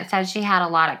description, it said she had a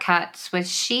lot of cuts.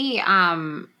 Was she, I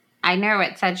know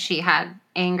it said she had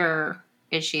anger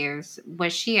issues.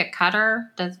 Was she a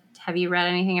cutter? Have you read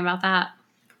anything about that?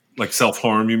 Like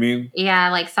self-harm, you mean? Yeah,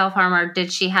 like self-harm, or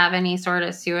did she have any sort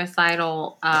of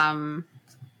suicidal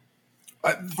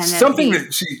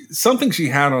something she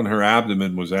had on her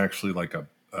abdomen was actually like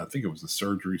I think it was a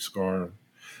surgery scar.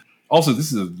 Also,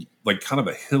 this is like kind of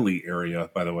a hilly area,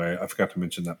 by the way. I forgot to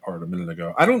mention that part a minute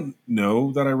ago. I don't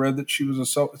know that I read that she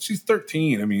was she's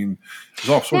 13. I mean, there's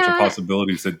all sorts of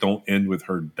possibilities that don't end with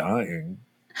her dying.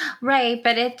 Right,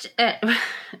 but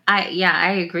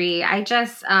I agree. I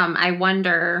just I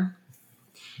wonder,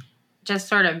 just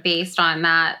sort of based on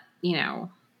that, that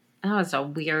was a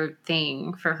weird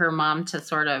thing for her mom to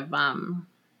sort of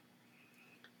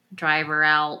drive her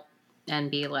out and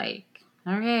be like,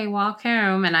 okay, walk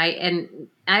home. And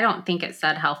I don't think it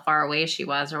said how far away she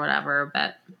was or whatever,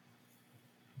 but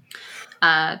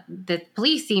the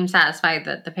police seem satisfied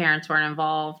that the parents weren't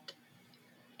involved.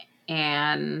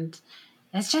 And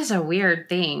it's just a weird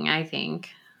thing, I think.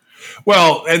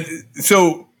 Well, and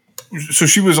so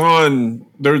she was on,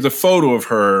 there's a photo of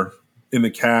her in the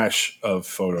cache of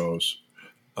photos,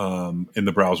 in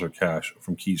the browser cache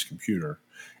from Key's computer.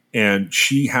 And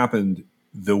she happened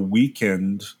the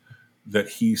weekend that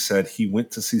he said he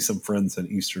went to see some friends in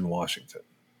Eastern Washington.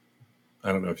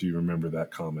 I don't know if you remember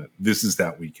that comment. This is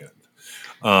that weekend.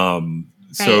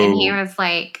 Right, and he was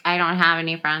like, I don't have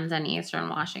any friends in Eastern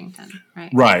Washington.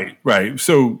 Right.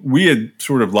 So we had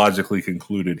sort of logically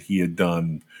concluded he had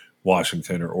done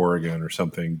Washington or Oregon or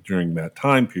something during that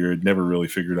time period, never really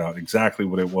figured out exactly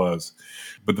what it was.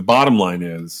 But the bottom line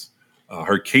is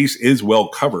her case is well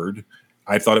covered.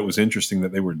 I thought it was interesting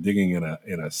that they were digging in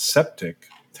a septic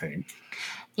tank.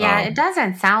 Yeah, it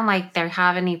doesn't sound like they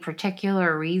have any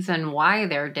particular reason why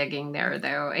they're digging there,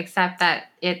 though, except that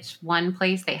it's one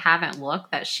place they haven't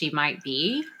looked that she might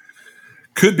be.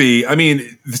 Could be. I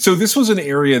mean, so this was an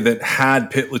area that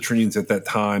had pit latrines at that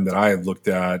time that I had looked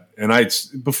at. And I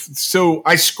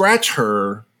scratch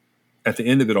her at the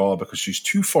end of it all because she's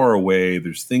too far away.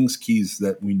 There's things, Keys,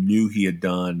 that we knew he had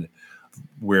done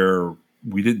where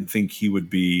we didn't think he would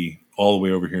be all the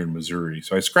way over here in Missouri.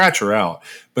 So I scratch her out.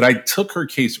 But I took her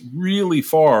case really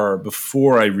far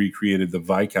before I recreated the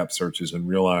VICAP searches and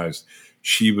realized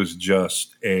she was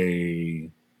just a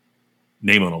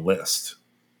name on a list.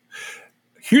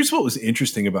 Here's what was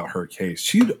interesting about her case.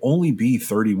 She'd only be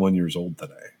 31 years old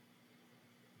today.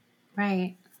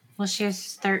 Right. Well, she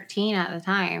was 13 at the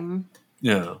time.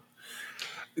 Yeah.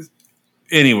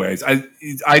 Anyways,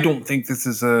 I don't think this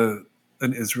is an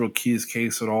Israel Keys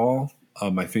case at all.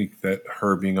 I think that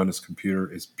her being on his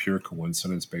computer is pure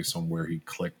coincidence based on where he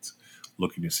clicked,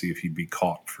 looking to see if he'd be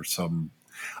caught for some.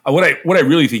 What I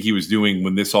really think he was doing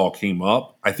when this all came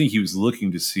up, I think he was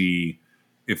looking to see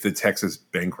if the Texas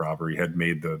bank robbery had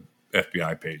made the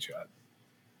FBI page yet.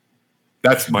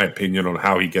 That's my opinion on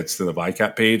how he gets to the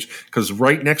VICAP page, because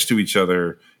right next to each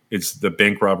other, it's the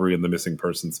bank robbery and the missing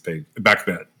persons page back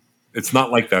then. It's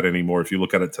not like that anymore. If you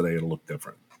look at it today, it'll look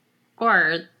different.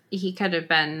 Or he could have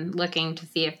been looking to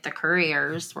see if the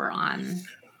couriers were on.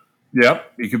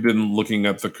 Yep. He could have been looking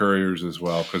at the couriers as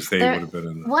well, because they would have been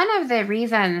in one of the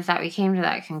reasons that we came to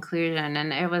that conclusion,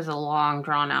 and it was a long,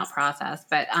 drawn-out process,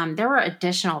 but there were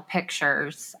additional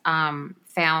pictures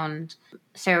found.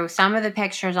 So some of the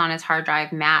pictures on his hard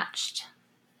drive matched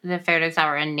the photos that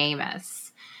were in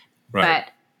NamUs. right.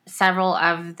 But several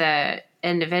of the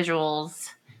individuals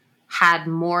had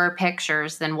more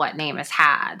pictures than what NamUs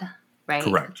had, right?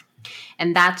 Correct.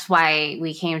 And that's why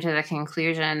we came to the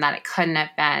conclusion that it couldn't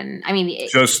have been. I mean,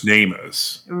 just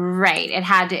NamUs. Right. It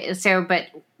had to. So, but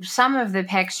some of the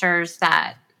pictures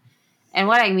that, and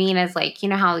what I mean is, like, you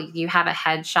know how you have a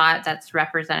headshot that's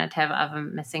representative of a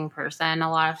missing person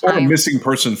a lot of times? Or a missing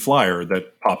person flyer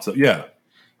that pops up. Yeah.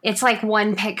 It's like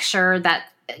one picture that,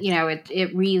 you know,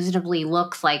 it reasonably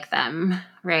looks like them,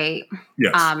 right?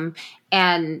 Yes.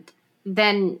 And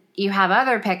then you have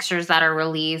other pictures that are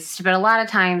released, but a lot of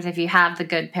times if you have the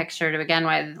good picture to begin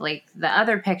with, like, the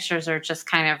other pictures are just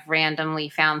kind of randomly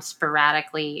found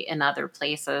sporadically in other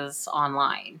places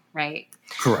online, right?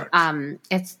 Correct.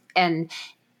 And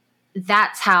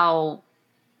that's how,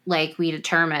 like, we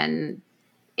determine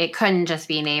it couldn't just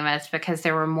be NamUs, because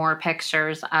there were more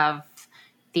pictures of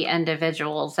the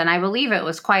individuals, and I believe it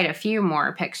was quite a few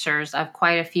more pictures of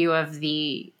quite a few of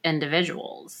the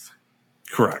individuals.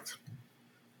 Correct.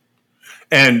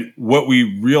 And what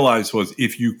we realized was,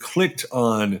 if you clicked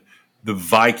on the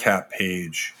VICAP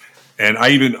page, and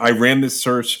I ran this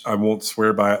search, I won't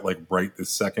swear by it like right this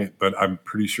second, but I'm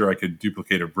pretty sure I could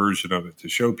duplicate a version of it to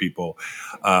show people.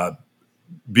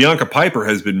 Bianca Piper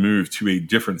has been moved to a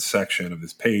different section of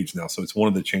this page now, so it's one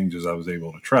of the changes I was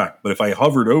able to track. But if I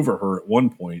hovered over her at one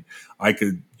point, I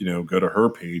could, go to her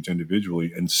page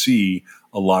individually and see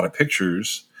a lot of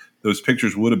pictures. Those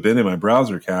pictures would have been in my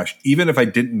browser cache, even if I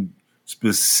didn't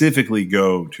specifically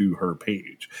go to her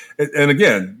page. And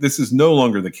again, this is no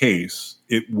longer the case.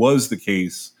 It was the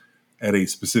case at a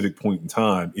specific point in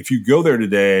time. If you go there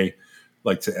today,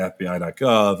 like to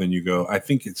FBI.gov, and you go, I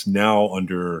think it's now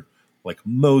under like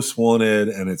most wanted,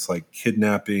 and it's like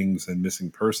kidnappings and missing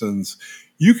persons,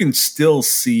 you can still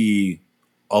see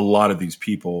a lot of these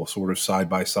people sort of side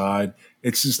by side.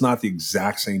 It's just not the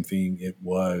exact same thing it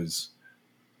was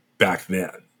back then.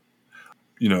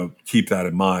 Keep that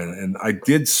in mind. And I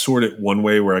did sort it one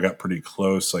way where I got pretty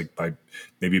close, like by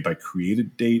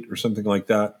created date or something like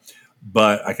that.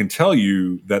 But I can tell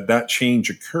you that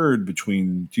change occurred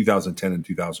between 2010 and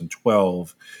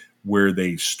 2012, where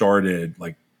they started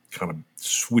like kind of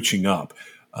switching up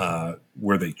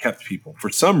where they kept people. For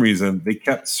some reason, they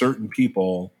kept certain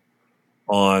people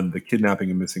on the kidnapping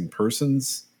and missing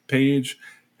persons page,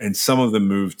 and some of them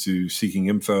moved to seeking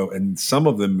info, and some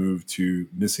of them moved to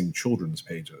missing children's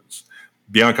pages.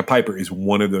 Bianca Piper is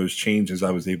one of those changes I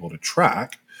was able to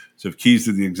track. So if Keys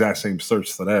did the exact same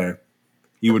search today,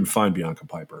 he wouldn't find Bianca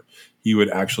Piper. He would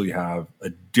actually have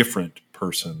a different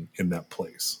person in that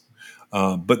place.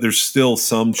 But there's still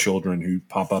some children who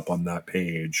pop up on that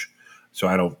page. So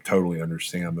I don't totally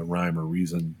understand the rhyme or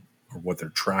reason or what they're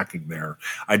tracking there.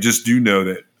 I just do know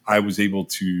that I was able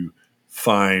to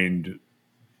find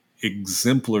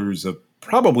exemplars of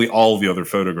probably all the other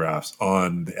photographs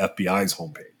on the FBI's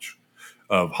homepage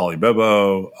of Holly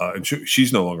Bebo. And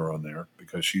she's no longer on there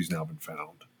because she's now been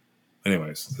found.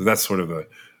 Anyways, so that's sort of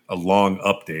a long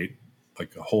update,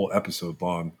 like a whole episode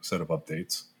long set of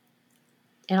updates.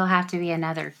 It'll have to be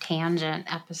another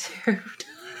tangent episode.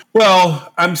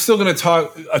 Well, I'm still going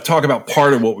to talk about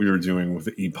part of what we were doing with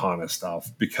the EPANA stuff,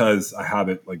 because I have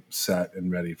it like set and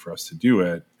ready for us to do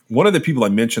it. One of the people I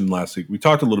mentioned last week, we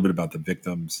talked a little bit about the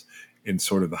victims in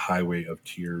sort of the Highway of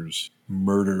Tears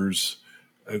murders,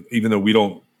 even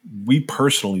though we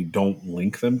personally don't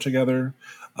link them together.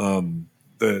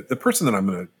 The person that I'm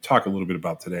going to talk a little bit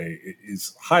about today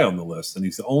is high on the list, and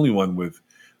he's the only one with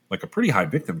like a pretty high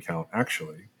victim count,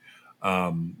 actually.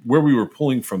 Where we were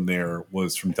pulling from there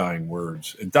was from Dying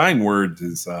Words. And Dying Words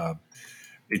is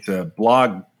it's a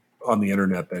blog on the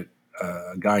internet that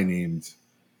a guy named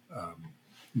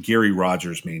Gary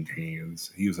Rogers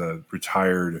maintains. He was a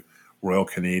retired Royal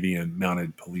Canadian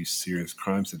Mounted Police serious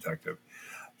crimes detective.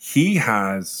 He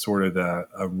has sort of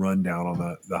a rundown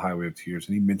on the Highway of Tears,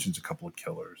 and he mentions a couple of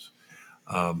killers.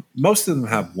 Most of them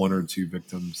have one or two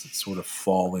victims that sort of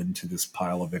fall into this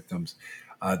pile of victims.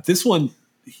 This one,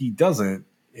 he doesn't,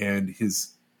 and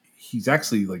he's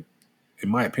actually, like, in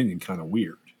my opinion, kind of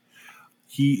weird.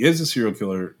 He is a serial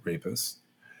killer rapist,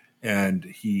 and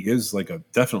he is like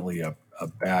definitely a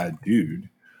bad dude.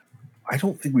 I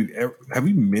don't think have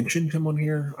we mentioned him on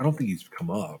here? I don't think he's come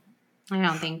up. I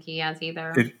don't think he has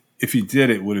either. If he did,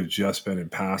 it would have just been in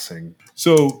passing.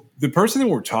 So the person that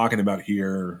we're talking about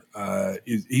here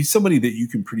he's somebody that you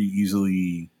can pretty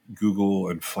easily Google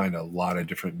and find a lot of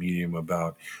different medium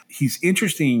about. He's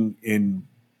interesting in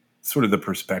sort of the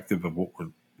perspective of what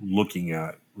we're looking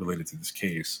at related to this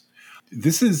case.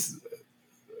 This is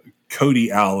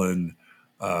Cody Allen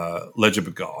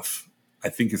Legebokoff, I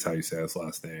think is how you say his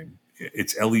last name.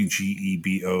 It's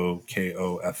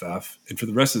Legebokoff. And for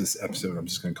the rest of this episode, I'm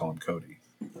just going to call him Cody.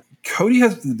 Cody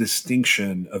has the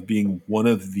distinction of being one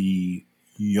of the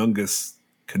youngest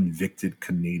convicted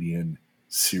Canadian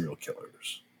serial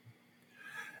killers.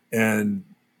 And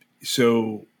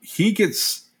so he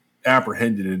gets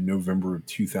apprehended in November of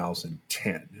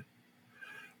 2010.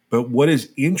 But what is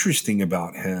interesting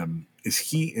about him is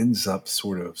he ends up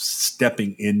sort of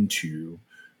stepping into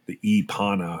the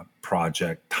EPANA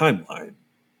project timeline.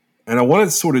 And I want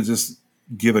to sort of just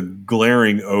give a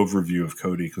glaring overview of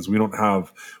Cody because we don't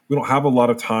have a lot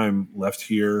of time left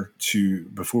here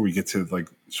before we get to like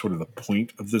sort of the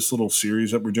point of this little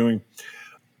series that we're doing.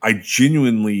 I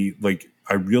genuinely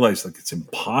I realized it's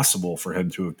impossible for him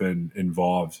to have been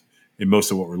involved in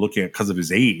most of what we're looking at because of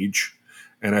his age.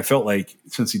 And I felt like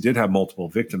since he did have multiple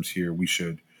victims here, we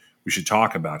should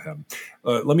talk about him.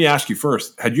 Let me ask you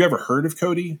first, had you ever heard of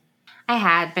Cody? I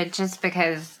had, but just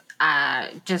because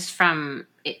just from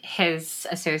his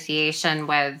association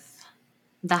with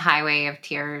the Highway of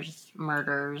Tears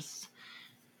murders.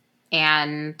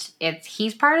 And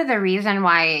he's part of the reason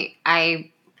why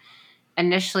I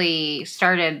initially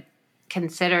started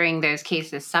considering those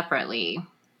cases separately.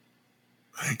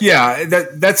 Yeah,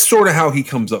 that's sort of how he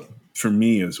comes up for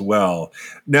me as well.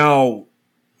 Now,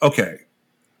 okay,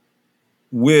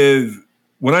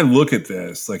 when I look at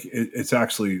this, it's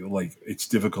actually it's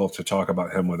difficult to talk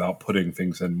about him without putting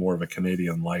things in more of a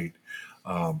Canadian light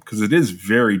because it is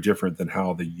very different than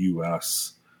how the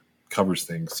U.S. covers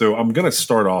things. So I'm going to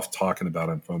start off talking about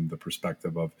him from the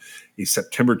perspective of a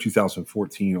September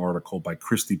 2014 article by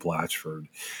Christy Blatchford.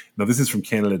 Now, this is from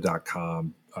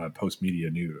Canada.com, Post Media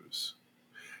News.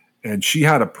 And she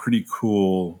had a pretty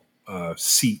cool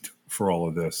seat for all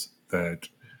of this that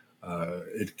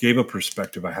it gave a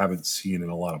perspective I haven't seen in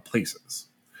a lot of places.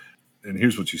 And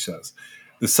here's what she says.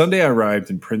 The Sunday I arrived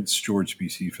in Prince George,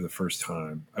 BC for the first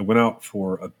time, I went out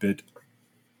for a bit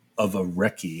of a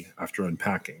recce after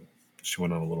unpacking. She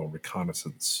went on a little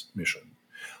reconnaissance mission.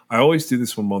 I always do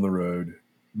this when I'm on the road,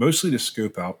 mostly to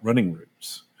scope out running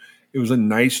routes. It was a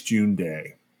nice June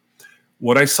day.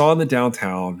 What I saw in the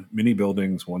downtown, many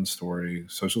buildings, one-story,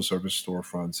 social service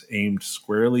storefronts aimed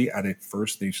squarely at a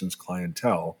First Nations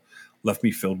clientele, left me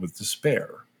filled with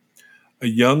despair. A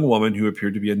young woman who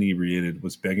appeared to be inebriated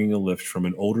was begging a lift from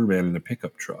an older man in a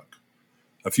pickup truck.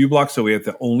 A few blocks away at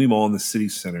the only mall in the city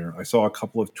center, I saw a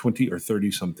couple of 20 or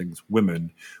 30-somethings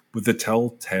women with the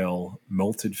telltale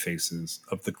melted faces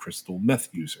of the crystal meth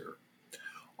user.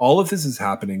 All of this is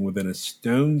happening within a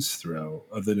stone's throw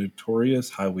of the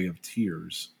notorious Highway of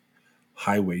Tears,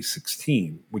 Highway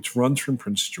 16, which runs from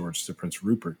Prince George to Prince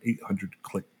Rupert 800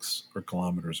 clicks or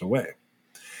kilometers away.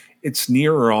 It's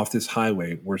near or off this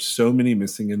highway where so many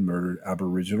missing and murdered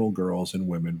Aboriginal girls and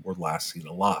women were last seen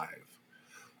alive.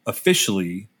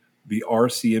 Officially, the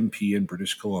RCMP in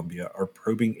British Columbia are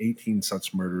probing 18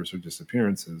 such murders or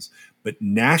disappearances, but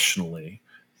nationally,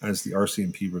 as the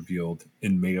RCMP revealed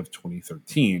in May of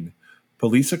 2013,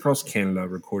 police across Canada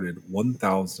recorded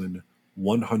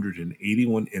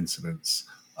 1,181 incidents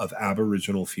of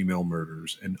Aboriginal female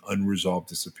murders and unresolved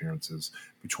disappearances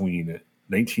between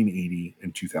 1980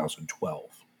 and 2012.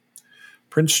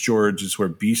 Prince George is where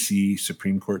BC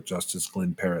Supreme Court Justice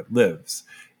Glenn Parrott lives.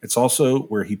 It's also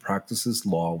where he practices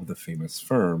law with a famous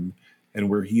firm and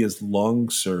where he has long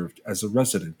served as a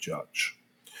resident judge.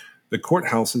 The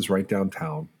courthouse is right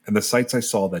downtown, and the sights I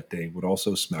saw that day would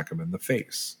also smack him in the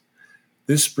face.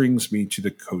 This brings me to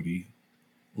the Cody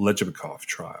Legebokoff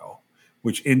trial,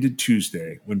 which ended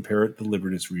Tuesday when Parrott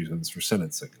delivered his reasons for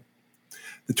sentencing.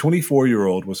 The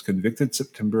 24-year-old was convicted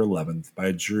September 11th by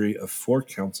a jury of 4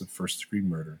 counts of first-degree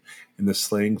murder in the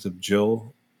slayings of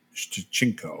Jill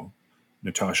Shchichinko,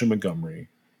 Natasha Montgomery,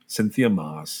 Cynthia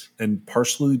Moss, and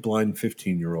partially blind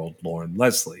 15-year-old Lauren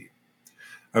Leslie.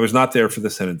 I was not there for the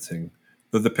sentencing,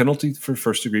 though the penalty for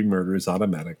first-degree murder is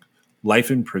automatic,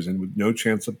 life in prison with no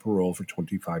chance of parole for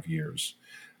 25 years.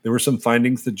 There were some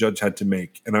findings the judge had to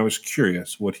make, and I was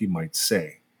curious what he might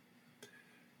say.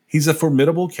 He's a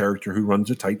formidable character who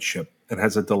runs a tight ship and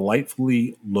has a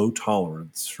delightfully low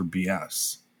tolerance for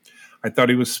BS. I thought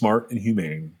he was smart and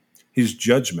humane. His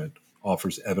judgment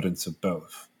offers evidence of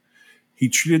both. He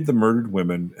treated the murdered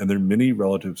women and their many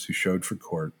relatives who showed for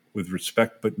court with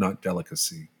respect but not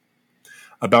delicacy.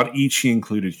 About each he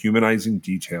included humanizing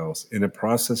details in a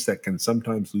process that can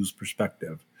sometimes lose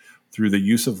perspective through the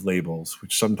use of labels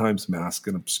which sometimes mask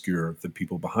and obscure the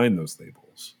people behind those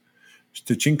labels.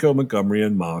 Stachenko, Montgomery,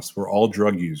 and Moss were all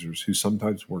drug users who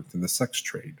sometimes worked in the sex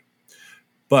trade.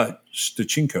 But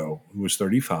Stachenko, who was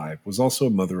 35, was also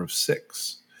a mother of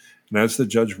 6. And as the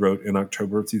judge wrote in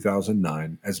October of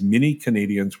 2009, as many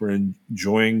Canadians were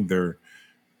enjoying their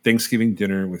Thanksgiving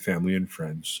dinner with family and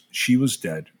friends, she was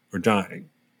dead or dying.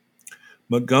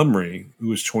 Montgomery, who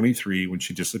was 23 when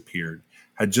she disappeared,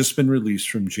 had just been released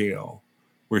from jail,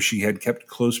 where she had kept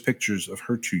close pictures of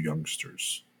her 2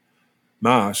 youngsters.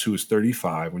 Moss, who was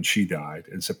 35 when she died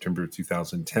in September of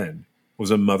 2010, was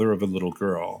a mother of a little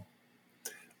girl.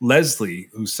 Leslie,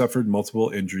 who suffered multiple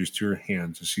injuries to her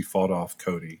hands as she fought off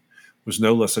Cody, was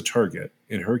no less a target,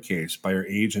 in her case, by her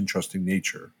age and trusting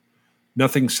nature.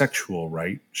 Nothing sexual,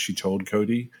 right? She told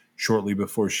Cody shortly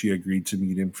before she agreed to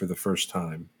meet him for the first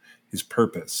time. His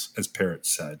purpose, as Parrott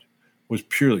said, was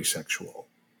purely sexual.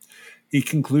 He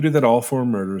concluded that all 4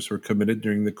 murders were committed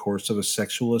during the course of a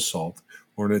sexual assault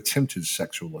or an attempted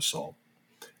sexual assault.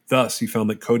 Thus, he found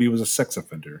that Cody was a sex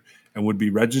offender and would be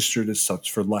registered as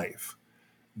such for life.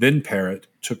 Then Parrott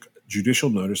took judicial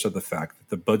notice of the fact that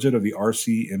the budget of the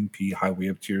RCMP Highway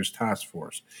of Tears Task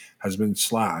Force has been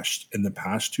slashed in the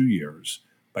past 2 years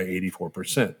by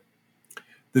 84%.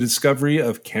 The discovery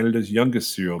of Canada's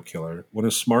youngest serial killer, when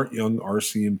a smart young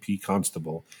RCMP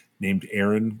constable named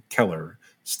Aaron Keller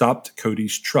stopped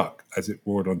Cody's truck as it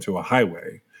roared onto a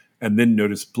highway, and then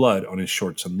noticed blood on his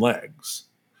shorts and legs.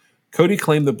 Cody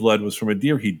claimed the blood was from a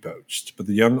deer he'd poached, but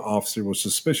the young officer was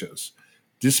suspicious,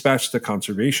 dispatched a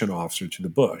conservation officer to the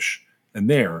bush, and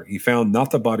there he found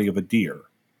not the body of a deer,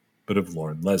 but of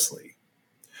Lauren Leslie.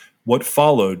 What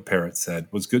followed, Parrott said,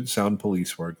 was good sound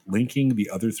police work linking the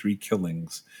other 3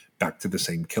 killings back to the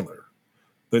same killer.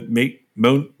 But make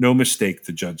no mistake,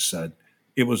 the judge said,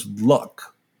 it was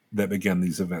luck that began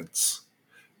these events.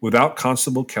 Without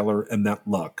Constable Keller and that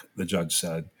luck, the judge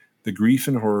said, the grief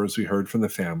and horrors we heard from the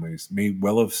families may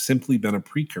well have simply been a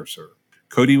precursor.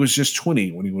 Cody was just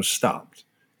 20 when he was stopped,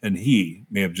 and he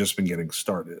may have just been getting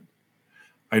started.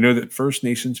 I know that First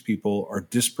Nations people are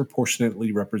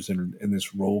disproportionately represented in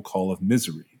this roll call of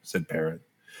misery, said Parrott.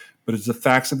 But as the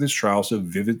facts of this trial so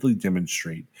vividly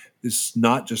demonstrate, this is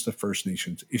not just a First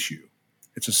Nations issue.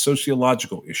 It's a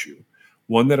sociological issue,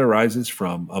 one that arises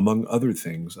from, among other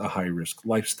things, a high-risk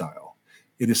lifestyle.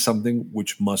 It is something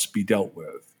which must be dealt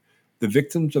with. The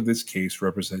victims of this case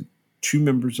represent 2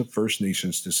 members of First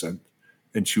Nations descent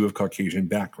and 2 of Caucasian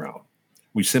background.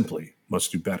 We simply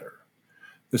must do better.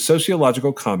 The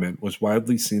sociological comment was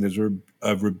widely seen as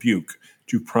a rebuke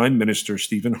to Prime Minister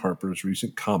Stephen Harper's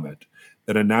recent comment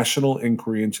that a national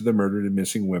inquiry into the murdered and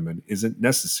missing women isn't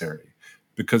necessary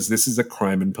because this is a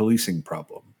crime and policing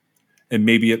problem. And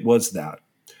maybe it was that.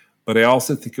 But I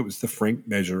also think it was the frank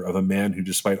measure of a man who,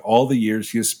 despite all the years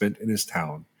he has spent in his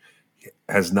town,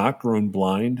 has not grown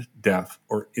blind, deaf,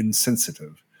 or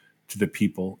insensitive to the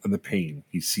people and the pain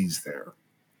he sees there.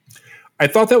 I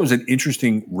thought that was an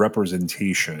interesting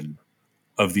representation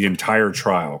of the entire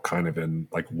trial, kind of in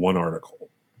like one article.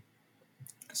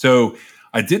 So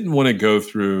I didn't want to go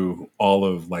through all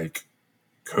of like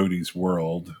Cody's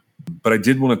world, but I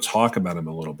did want to talk about him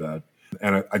a little bit.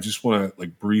 And I just want to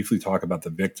like briefly talk about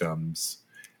the victims.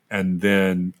 And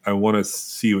then I want to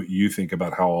see what you think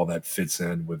about how all that fits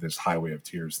in with this Highway of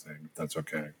Tears thing, if that's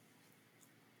okay.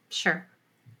 Sure.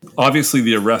 Obviously,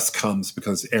 the arrest comes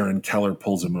because Aaron Keller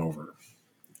pulls him over.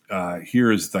 Here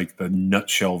is like the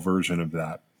nutshell version of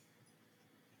that.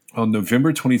 On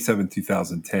November 27,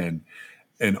 2010,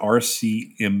 an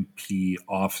RCMP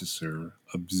officer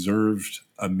observed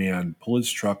a man pull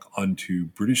his truck onto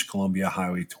British Columbia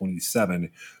Highway 27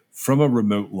 from a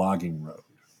remote logging road.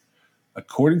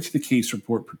 According to the case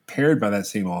report prepared by that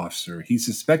same officer, he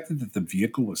suspected that the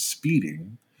vehicle was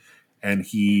speeding, and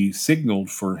he signaled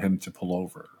for him to pull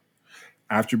over.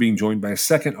 After being joined by a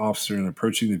second officer and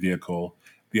approaching the vehicle,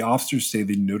 the officers say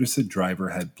they noticed the driver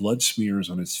had blood smears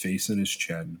on his face and his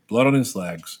chin, blood on his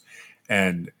legs,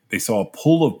 and they saw a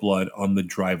pool of blood on the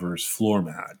driver's floor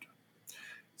mat.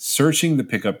 Searching the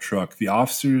pickup truck, the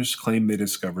officers claimed they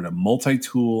discovered a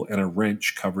multi-tool and a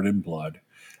wrench covered in blood,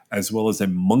 as well as a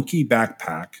monkey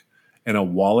backpack and a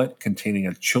wallet containing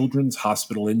a children's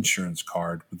hospital insurance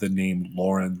card with the name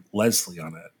Lauren Leslie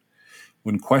on it.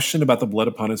 When questioned about the blood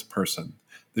upon his person,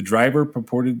 the driver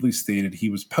purportedly stated he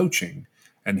was poaching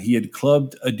and he had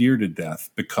clubbed a deer to death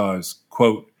because,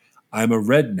 quote, "I'm a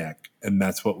redneck and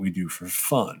that's what we do for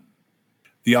fun."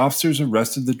 The officers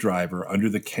arrested the driver under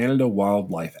the Canada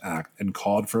Wildlife Act and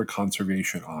called for a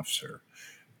conservation officer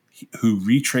who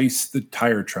retraced the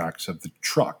tire tracks of the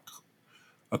truck.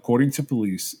 According to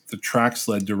police, the tracks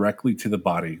led directly to the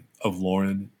body of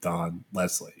Lauren Don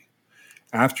Leslie.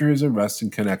 After his arrest in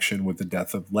connection with the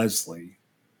death of Leslie,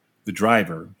 the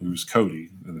driver, who's Cody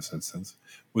in this instance,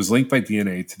 was linked by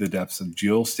DNA to the deaths of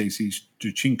Jill Stacy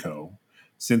Stachinko,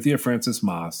 Cynthia Frances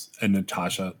Moss, and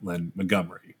Natasha Lynn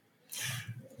Montgomery.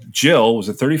 Jill was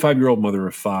a 35-year-old mother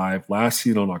of 5, last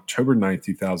seen on October 9,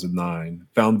 2009,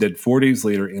 found dead 4 days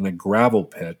later in a gravel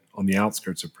pit on the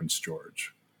outskirts of Prince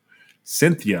George.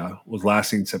 Cynthia was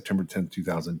last seen September 10,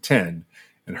 2010,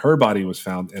 and her body was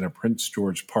found in a Prince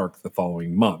George park the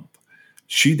following month.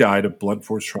 She died of blunt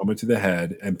force trauma to the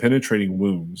head and penetrating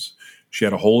wounds. She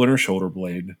had a hole in her shoulder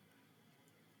blade,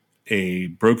 a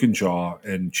broken jaw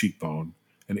and cheekbone,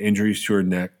 and injuries to her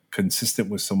neck consistent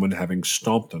with someone having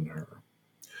stomped on her.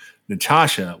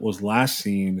 Natasha was last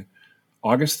seen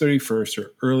August 31st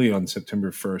or early on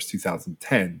September 1st,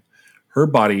 2010. Her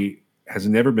body has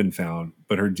never been found,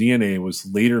 but her DNA was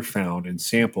later found in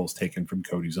samples taken from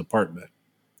Cody's apartment.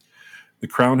 The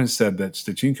Crown has said that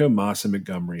Stachinko, Moss, and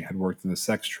Montgomery had worked in the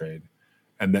sex trade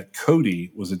and that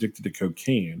Cody was addicted to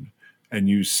cocaine and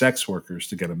used sex workers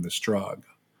to get him this drug.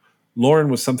 Lauren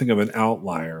was something of an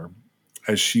outlier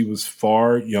as she was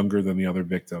far younger than the other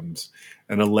victims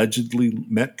and allegedly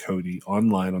met Cody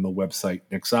online on the website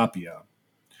Nexapia.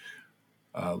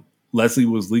 Leslie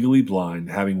was legally blind,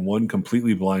 having one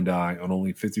completely blind eye on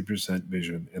only 50%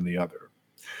 vision in the other.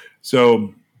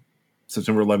 So,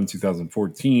 September 11,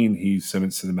 2014, he's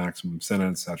sentenced to the maximum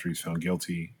sentence after he's found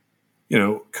guilty. You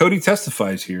know, Cody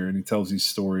testifies here and he tells these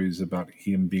stories about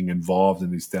him being involved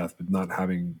in these deaths, but not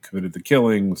having committed the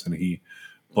killings, and he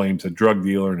blames a drug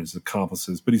dealer and his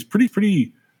accomplices. But he's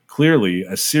pretty clearly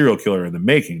a serial killer in the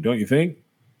making, don't you think?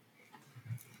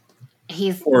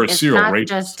 Or a serial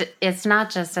rapist. It's not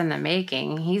just in the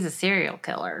making. He's a serial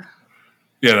killer.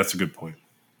 Yeah, that's a good point.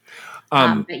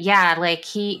 But yeah, like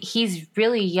he's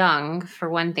really young for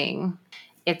one thing.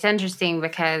 It's interesting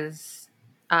because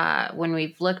when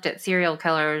we've looked at serial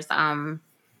killers,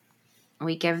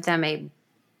 we give them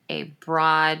a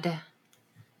broad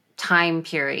time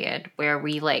period where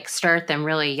we like start them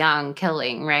really young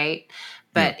killing, right?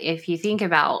 But if you think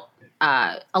about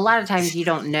a lot of times you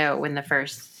don't know when the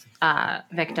first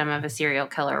victim of a serial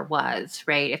killer was,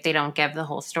 right? If they don't give the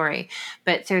whole story.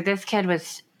 But so this kid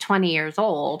was 20 years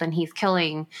old and he's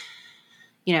killing,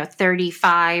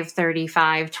 35,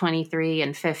 23,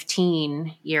 and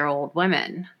 15-year-old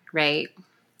women, right?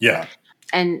 Yeah.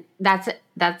 And that's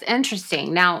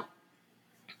interesting. Now,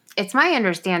 it's my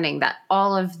understanding that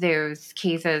all of those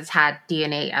cases had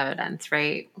DNA evidence,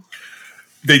 right?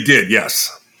 They did,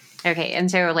 yes. Okay, and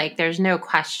so like there's no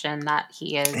question that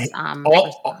he is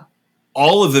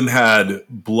all of them had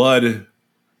blood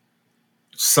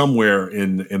somewhere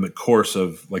in the course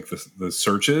of like the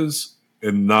searches,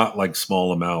 and not like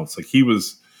small amounts. Like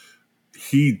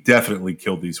he definitely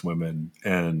killed these women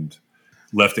and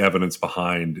left evidence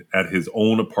behind at his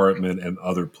own apartment and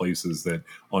other places that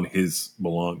on his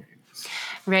belongings.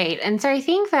 Right. And so I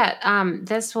think that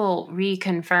this will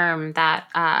reconfirm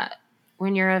that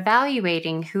when you're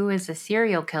evaluating who is a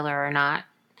serial killer or not,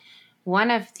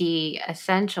 one of the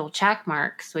essential check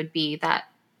marks would be that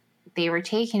they were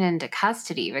taken into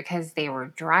custody because they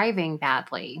were driving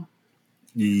badly.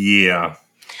 Yeah.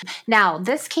 Now,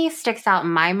 this case sticks out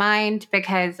in my mind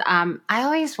because I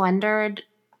always wondered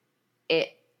I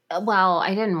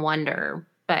didn't wonder,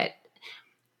 but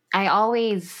I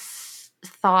always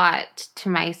thought to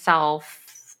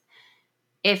myself,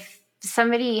 if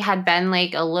somebody had been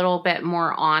like a little bit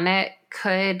more on it,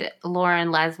 could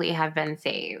Lauren Leslie have been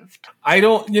saved? I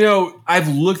don't, I've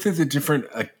looked at the different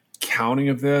accounting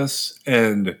of this,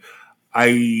 and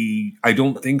I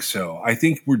don't think so. I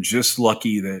think we're just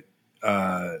lucky that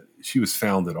she was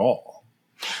found at all.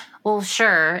 Well,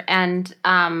 sure. And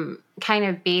kind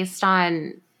of based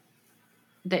on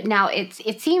that, now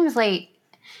it seems like,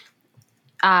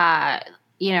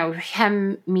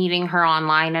 him meeting her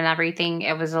online and everything,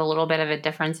 it was a little bit of a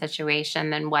different situation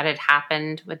than what had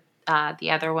happened with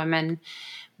the other women.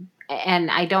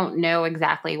 And I don't know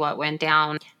exactly what went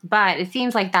down, but it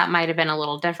seems like that might have been a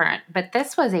little different. But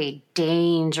this was a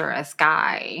dangerous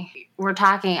guy. We're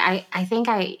talking, I think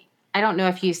I don't know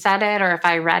if you said it or if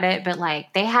I read it, but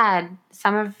like they had,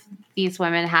 some of these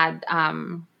women had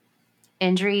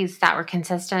injuries that were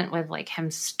consistent with like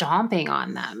him stomping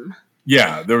on them.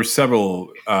 Yeah, there were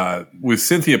several, with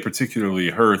Cynthia particularly,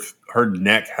 her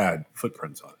neck had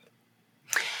footprints on it.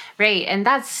 Right. And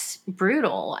that's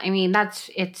brutal. I mean,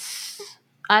 it's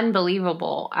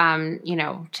unbelievable,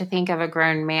 to think of a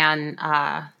grown man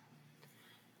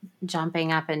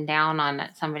jumping up and down on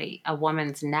a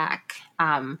woman's neck.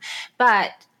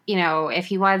 But, if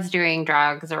he was doing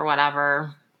drugs or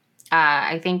whatever,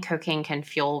 I think cocaine can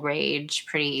fuel rage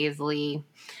pretty easily.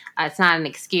 It's not an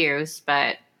excuse,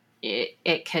 but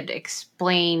it could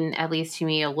explain, at least to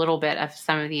me, a little bit of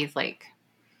some of these like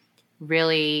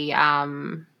really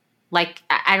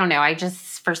I don't know. I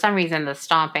just, for some reason, the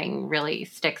stomping really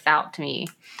sticks out to me.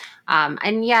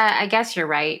 And yeah, I guess you're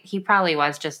right. He probably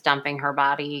was just dumping her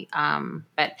body.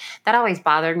 But that always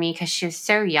bothered me because she was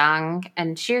so young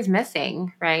and she was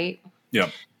missing, right? Yeah.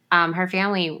 Her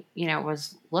family,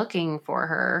 was looking for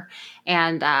her.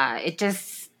 And it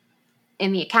just,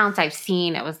 in the accounts I've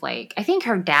seen, it was like, I think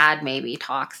her dad maybe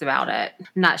talks about it. I'm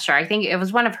not sure. I think it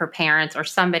was one of her parents or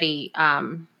somebody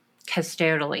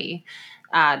custodially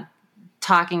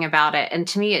talking about it. And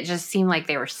to me, it just seemed like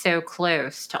they were so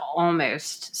close to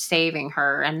almost saving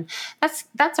her. And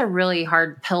that's a really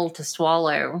hard pill to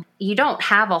swallow. You don't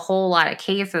have a whole lot of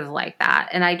cases like that.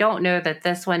 And I don't know that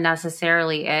this one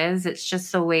necessarily is. It's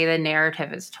just the way the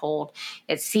narrative is told.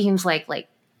 It seems like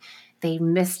they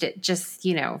missed it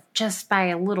just by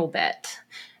a little bit.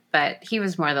 But he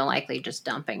was more than likely just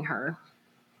dumping her.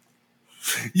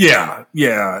 Yeah.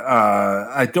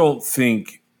 I don't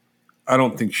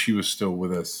think she was still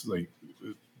with us like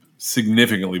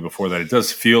significantly before that. It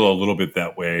does feel a little bit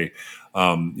that way.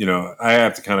 I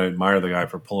have to kind of admire the guy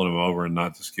for pulling him over and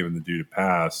not just giving the dude a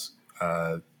pass,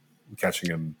 catching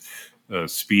him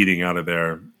speeding out of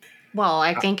there. Well,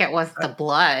 I think it was the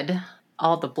blood.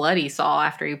 All the blood he saw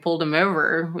after he pulled him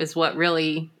over was what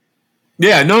really...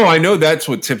 Yeah, no, I know that's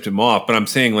what tipped him off, but I'm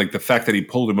saying like the fact that he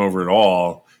pulled him over at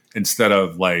all instead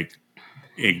of like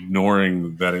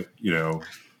ignoring that,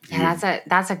 Yeah,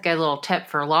 that's a good little tip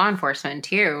for law enforcement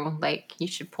too. Like you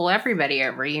should pull everybody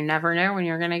over. You never know when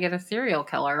you're going to get a serial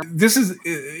killer. This is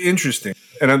interesting,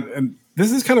 and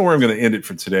this is kind of where I'm going to end it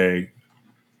for today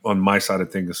on my side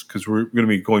of things because we're going to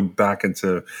be going back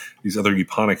into these other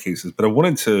Ipana cases. But I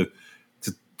wanted to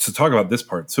talk about this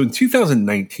part. So in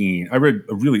 2019, I read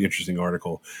a really interesting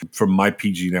article from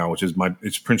MyPG Now, which is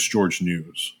it's Prince George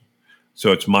News.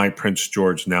 So it's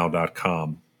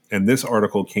myprincegeorgenow.com. And this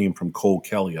article came from Cole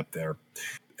Kelly up there.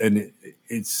 And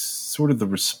it's sort of the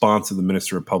response of the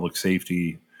Minister of Public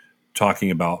Safety talking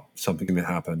about something that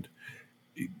happened.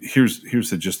 Here's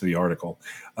the gist of the article.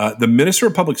 The Minister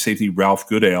of Public Safety, Ralph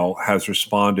Goodale, has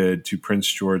responded to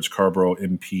Prince George Scarborough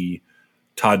MP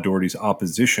Todd Doherty's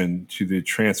opposition to the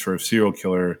transfer of serial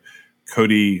killer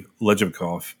Cody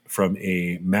Lejevkov from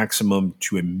a maximum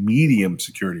to a medium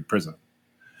security prison.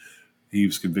 He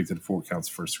was convicted of 4 counts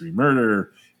of first-degree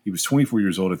murder. He was 24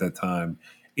 years old at that time.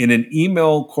 In an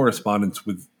email correspondence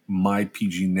with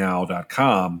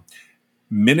mypgnow.com,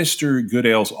 Minister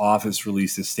Goodale's office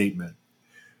released a statement.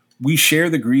 We share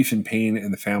the grief and pain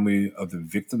in the family of the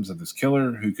victims of this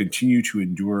killer who continue to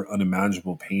endure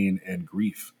unimaginable pain and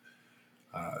grief.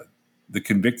 The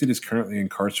convicted is currently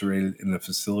incarcerated in a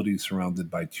facility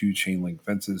surrounded by 2 chain-link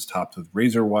fences topped with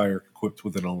razor wire, equipped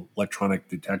with an electronic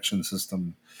detection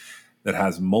system that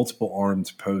has multiple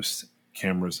armed post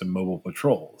cameras and mobile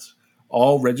patrols.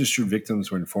 All registered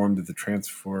victims were informed of the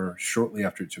transfer shortly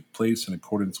after it took place in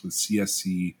accordance with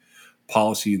CSC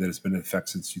policy that has been in effect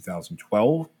since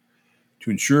 2012.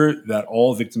 To ensure that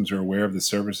all victims are aware of the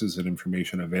services and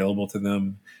information available to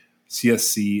them,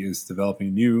 CSC is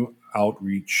developing new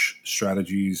outreach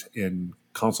strategies in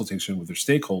consultation with their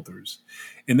stakeholders.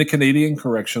 In the Canadian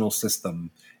correctional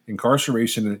system,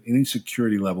 incarceration at any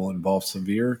security level involves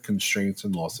severe constraints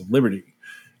and loss of liberty.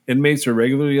 Inmates are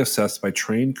regularly assessed by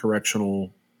trained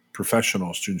correctional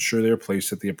professionals to ensure they are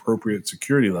placed at the appropriate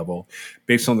security level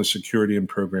based on their security and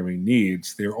programming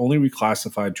needs. They are only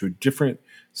reclassified to a different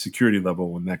security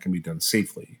level when that can be done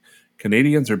safely.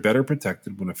 Canadians are better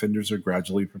protected when offenders are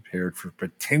gradually prepared for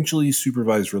potentially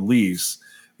supervised release.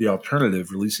 The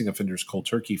alternative, releasing offenders cold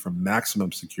turkey from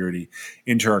maximum security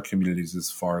into our communities,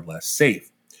 is far less safe.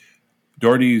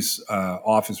 Doherty's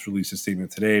office released a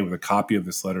statement today with a copy of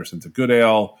this letter sent to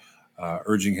Goodale.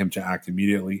 urging him to act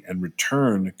immediately and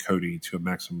return Cody to a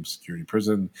maximum security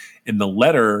prison. In the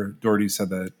letter, Doherty said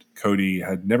that Cody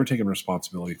had never taken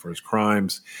responsibility for his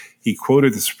crimes. He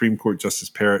quoted the Supreme Court Justice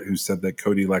Parrott, who said that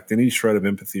Cody lacked any shred of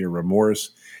empathy or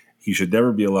remorse. He should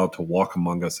never be allowed to walk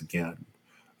among us again.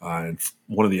 And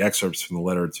one of the excerpts from the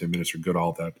letter to Minister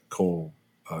Goodall that Cole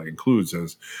includes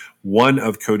is, one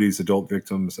of Cody's adult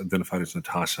victims, identified as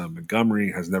Natasha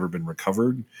Montgomery, has never been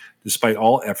recovered. Despite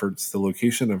all efforts, the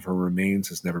location of her remains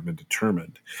has never been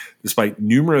determined. Despite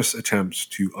numerous attempts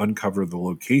to uncover the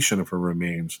location of her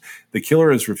remains, the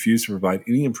killer has refused to provide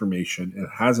any information and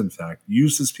has, in fact,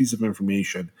 used this piece of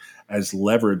information as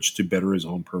leverage to better his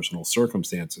own personal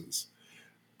circumstances.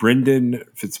 Brendan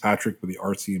Fitzpatrick with the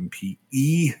RCMP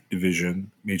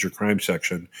Division, Major Crime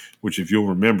Section, which, if you'll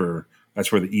remember, that's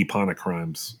where the EPONA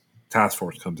Crimes Task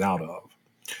Force comes out of,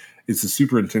 is the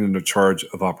superintendent in charge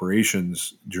of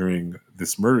operations during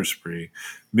this murder spree.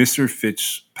 Mr.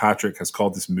 Fitzpatrick has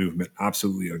called this movement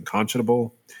absolutely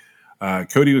unconscionable.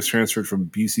 Cody was transferred from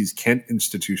BC's Kent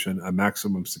Institution, a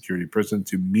maximum security prison,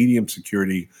 to medium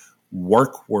security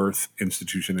Warkworth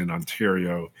Institution in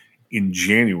Ontario in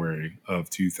January of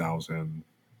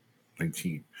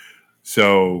 2019.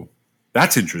 So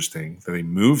that's interesting that they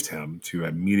moved him to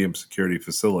a medium security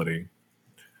facility.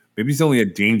 Maybe he's only a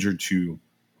danger to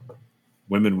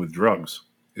women with drugs,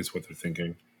 is what they're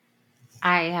thinking.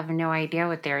 I have no idea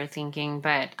what they were thinking,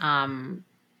 but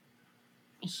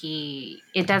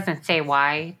it doesn't say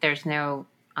why. There's no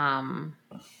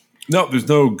No, there's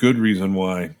no good reason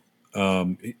why.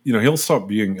 He'll stop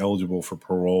being eligible for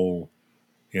parole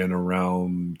in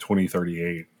around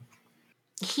 2038.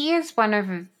 He is one of,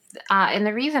 and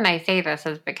the reason I say this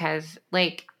is because,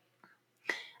 like,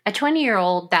 a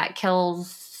 20-year-old that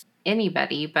kills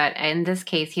anybody, but in this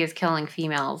case, he is killing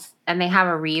females, and they have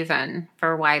a reason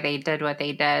for why they did what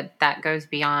they did that goes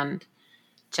beyond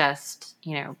just,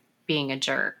 being a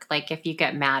jerk. Like, if you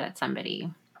get mad at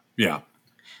somebody. Yeah.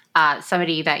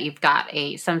 Somebody that you've got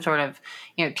some sort of,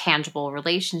 tangible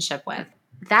relationship with,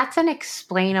 that's an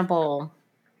explainable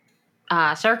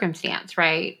circumstance,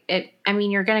 right?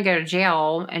 You're going to go to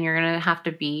jail and you're going to have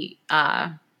to be,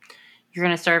 you're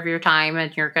going to serve your time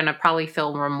and you're going to probably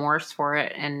feel remorse for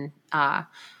it. And,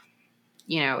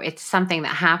 it's something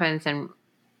that happens. And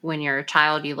when you're a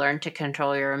child, you learn to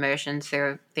control your emotions.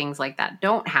 So things like that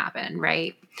don't happen.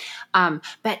 Right.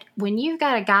 But when you've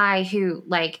got a guy who,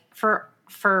 like,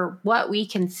 for what we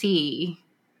can see,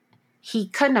 he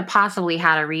couldn't have possibly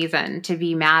had a reason to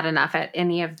be mad enough at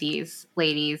any of these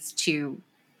ladies to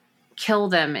kill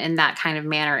them in that kind of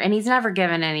manner. And he's never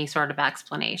given any sort of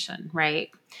explanation,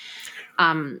 right?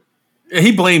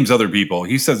 He blames other people.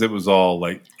 He says it was all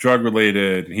like drug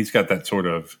related. And he's got that sort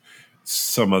of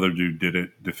some other dude did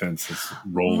it defense that's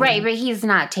rolling. Right, but he's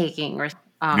not taking no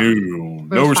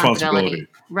responsibility.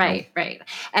 Right, no. Right.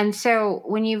 And so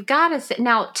when you've got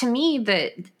now, to me,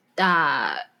 that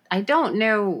I don't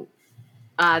know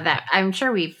that I'm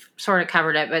sure we've sort of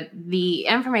covered it, but the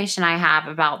information I have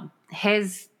about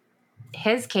his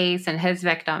case and his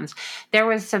victims, there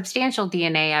was substantial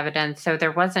DNA evidence, so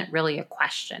there wasn't really a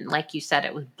question. Like you said,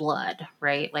 it was blood,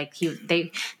 right? Like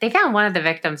they found one of the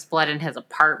victims' blood in his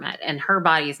apartment, and her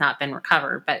body has not been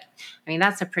recovered. But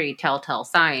that's a pretty telltale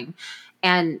sign.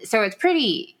 And so it's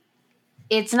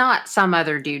not some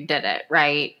other dude did it,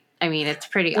 right? It's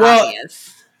pretty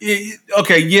obvious.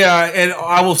 Okay, yeah, and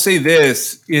I will say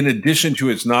this: in addition to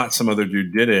it's not some other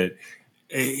dude did it,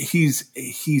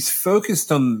 he's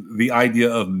focused on the idea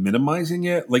of minimizing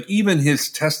it. Like, even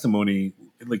his testimony,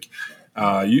 like,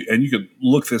 you could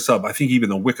look this up. I think even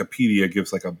the Wikipedia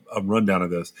gives like a rundown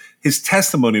of this. His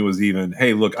testimony was even,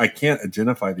 "Hey, look, I can't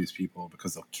identify these people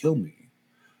because they'll kill me,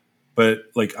 but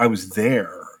like I was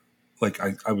there." Like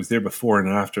I was there before and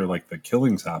after like the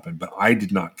killings happened, but I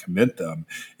did not commit them.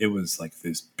 It was like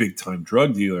this big time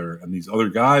drug dealer and these other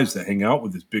guys that hang out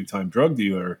with this big time drug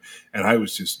dealer. And I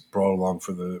was just brought along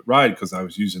for the ride because I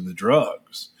was using the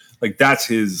drugs. Like, that's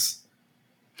his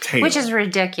tale. Which is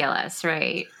ridiculous,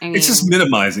 right? It's just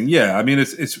minimizing. Yeah.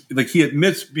 It's like he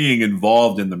admits being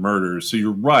involved in the murders. So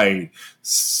you're right.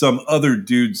 Some other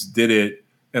dudes did it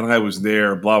and I was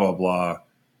there, blah, blah, blah.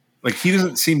 Like, he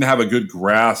doesn't seem to have a good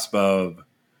grasp of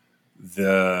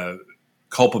the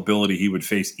culpability he would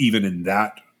face even in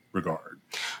that regard.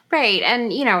 Right.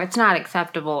 And, it's not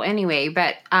acceptable anyway.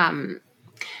 But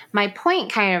my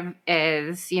point kind of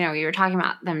is, you were talking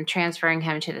about them transferring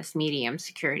him to this medium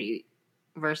security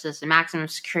versus the maximum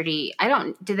security.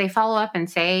 Did they follow up and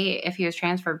say if he was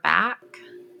transferred back?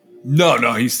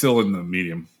 No, he's still in the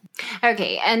medium.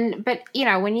 Okay. But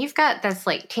when you've got this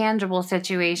like tangible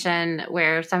situation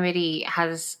where somebody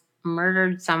has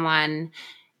murdered someone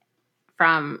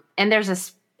and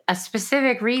there's a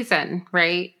specific reason,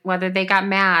 right? Whether they got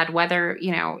mad, whether,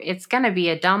 it's going to be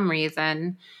a dumb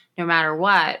reason no matter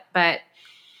what, but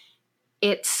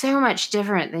it's so much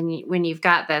different than when you've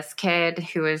got this kid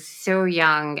who is so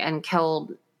young and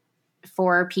killed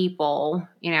 4 people.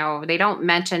 They don't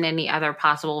mention any other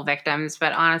possible victims,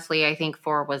 but honestly, I think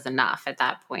 4 was enough at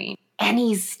that point. And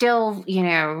he's still,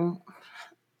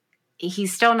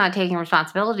 he's still not taking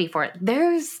responsibility for it.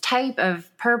 Those type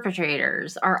of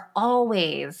perpetrators are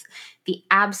always the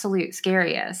absolute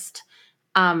scariest,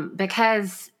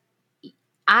 because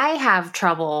I have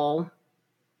trouble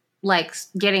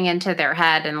getting into their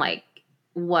head and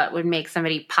what would make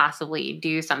somebody possibly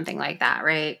do something like that,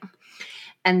 right?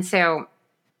 And so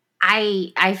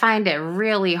I find it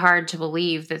really hard to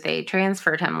believe that they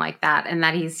transferred him like that and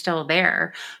that he's still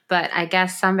there. But I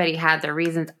guess somebody had their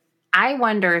reasons. I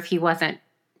wonder if he wasn't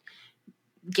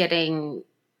getting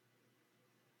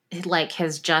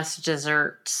his just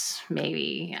desserts,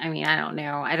 maybe. I mean, I don't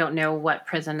know. I don't know what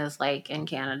prison is like in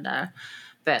Canada,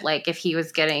 but if he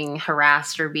was getting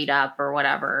harassed or beat up or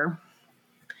whatever.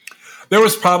 There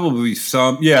was probably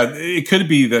some, it could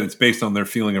be that it's based on their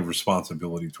feeling of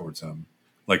responsibility towards him,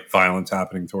 violence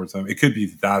happening towards them. It could be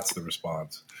that's the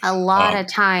response. A lot of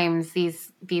times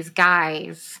these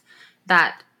guys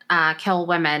that kill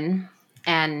women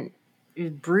and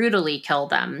brutally kill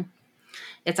them,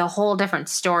 it's a whole different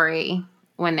story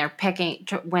when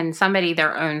when somebody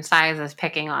their own size is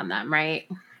picking on them, right?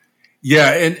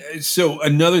 Yeah, and so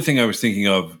another thing I was thinking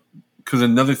of, because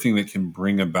another thing that can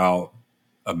bring about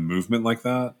a movement like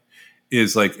that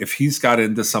is if he's got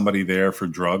into somebody there for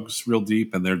drugs real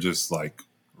deep and they're just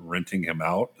renting him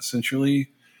out,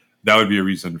 essentially, that would be a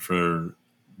reason for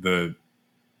the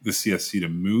CSC to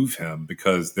move him,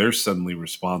 because they're suddenly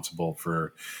responsible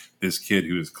for this kid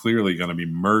who is clearly going to be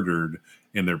murdered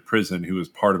in their prison, who is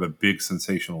part of a big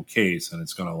sensational case, and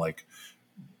it's going to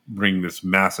bring this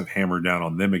massive hammer down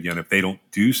on them again if they don't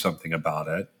do something about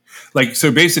it.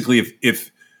 So basically,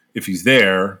 if he's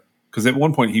there, because at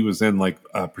one point he was in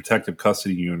a protective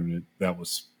custody unit that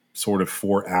was sort of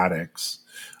for addicts,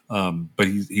 but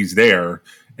he's there.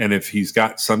 And if he's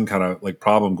got some kind of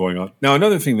problem going on. Now,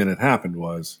 another thing that had happened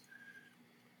was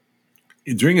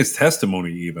during his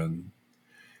testimony, even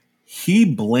he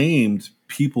blamed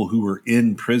people who were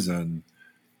in prison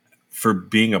for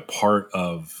being a part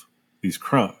of these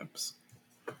crimes.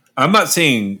 I'm not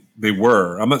saying they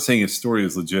were. I'm not saying his story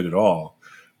is legit at all.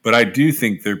 But I do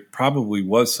think there probably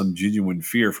was some genuine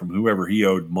fear from whoever he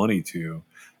owed money to,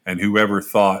 and whoever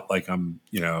thought I'm,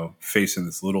 facing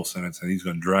this little sentence and he's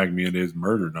going to drag me into his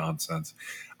murder nonsense.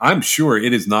 I'm sure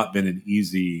it has not been an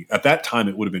easy, at that time,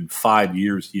 it would have been 5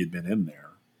 years he had been in there.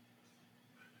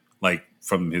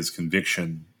 From his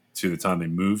conviction to the time they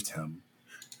moved him,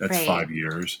 that's right. 5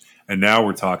 years. And now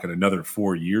we're talking another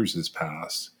 4 years has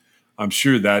passed. I'm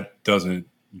sure that doesn't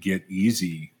get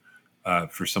easy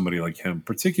for somebody like him,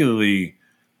 particularly,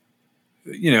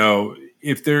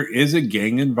 if there is a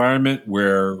gang environment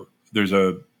where there's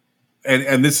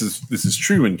and this is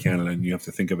true in Canada, and you have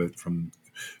to think of it from,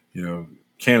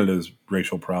 Canada's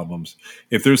racial problems.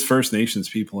 If there's First Nations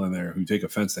people in there who take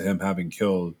offense to him having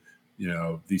killed,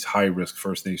 these high risk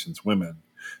First Nations women,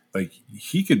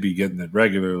 he could be getting it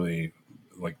regularly,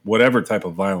 whatever type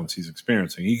of violence he's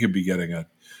experiencing, he could be getting it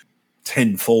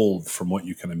tenfold from what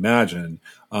you can imagine.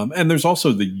 And there's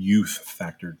also the youth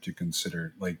factor to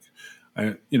consider.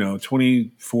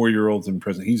 24-year-olds in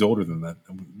prison. He's older than that.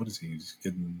 What is he? He's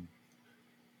getting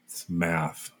some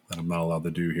math that I'm not allowed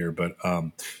to do here, but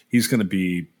he's going to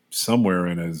be somewhere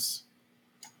in his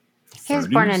 30s. He was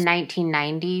born in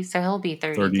 1990, so he'll be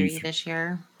 33 this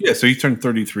year. Yeah, so he turned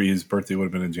 33. His birthday would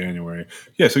have been in January.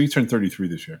 Yeah, so he turned 33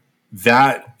 this year.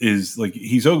 That is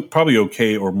he's probably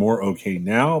okay or more okay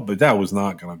now, but that was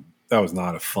not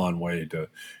a fun way to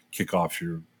kick off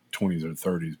your 20s or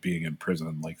 30s being in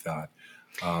prison like that.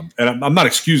 And I'm not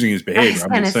excusing his behavior. I was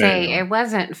going to say it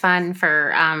wasn't fun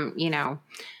for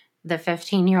the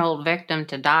 15-year-old victim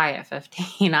to die at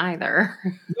 15 either.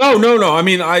 No. I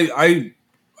mean, I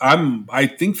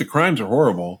think the crimes are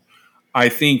horrible. I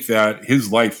think that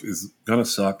his life is going to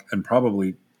suck, and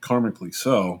probably karmically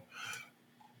so.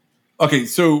 Okay,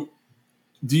 so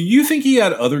do you think he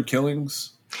had other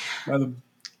killings? There's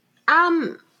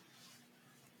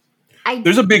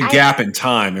a big gap in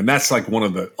time, and that's one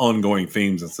of the ongoing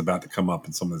themes that's about to come up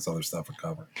in some of this other stuff we're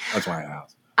covering. That's why I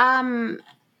asked.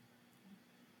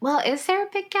 Well, is there a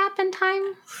big gap in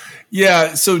time?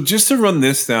 Yeah, so just to run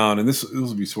this down, and this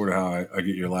will be sort of how I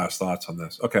get your last thoughts on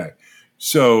this. Okay,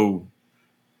 so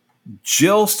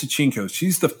Jill Stachenko,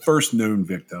 she's the first known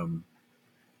victim,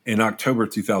 in October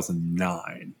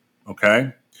 2009.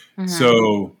 Okay. Mhm.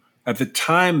 So at the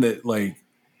time that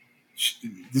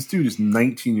this dude is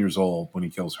 19 years old when he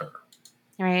kills her.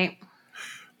 Right.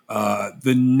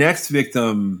 The next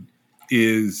victim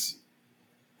is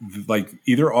like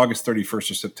either August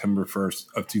 31st or September 1st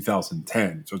of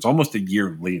 2010. So it's almost a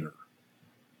year later.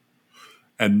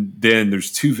 And then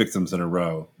there's 2 victims in a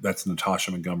row. That's Natasha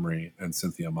Montgomery and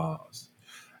Cynthia Miles.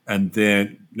 And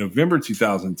then November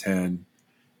 2010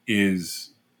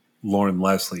 is Lauren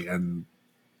Leslie. And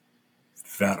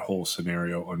that whole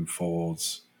scenario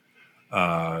unfolds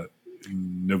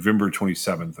November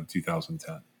 27th of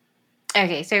 2010.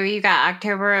 Okay, so you got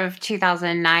October of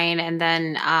 2009, and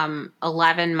then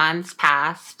 11 months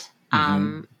passed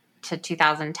to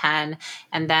 2010,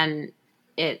 and then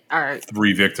it are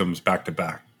 3 victims back to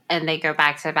back, and they go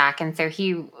back to back, and so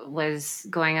he was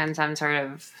going on some sort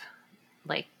of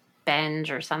like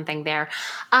binge or something there.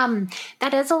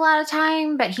 That is a lot of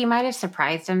time, but he might have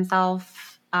surprised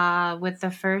himself with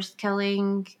the first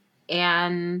killing,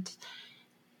 and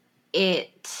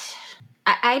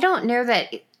I don't know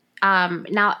that.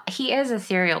 Now, he is a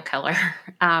serial killer,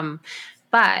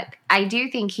 but I do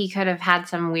think he could have had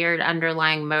some weird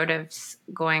underlying motives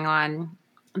going on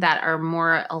that are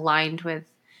more aligned with,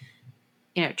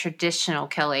 traditional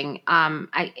killing.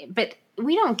 But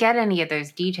we don't get any of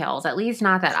those details, at least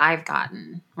not that I've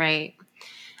gotten, right?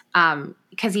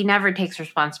 Because he never takes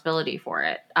responsibility for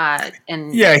it.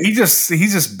 And yeah, he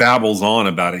just babbles on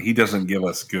about it. He doesn't give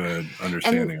us good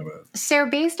understanding of it. So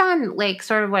based on like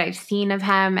sort of what I've seen of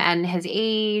him and his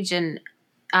age, and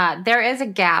there is a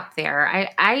gap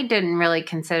there. I didn't really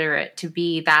consider it to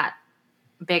be that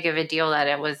big of a deal that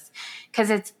it was,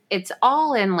 because it's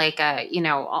all in like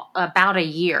about a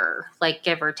year, like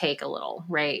give or take a little,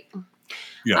 right?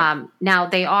 Yeah. Now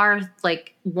they are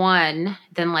like 1,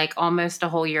 then like almost a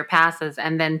whole year passes,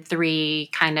 and then 3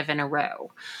 kind of in a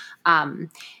row.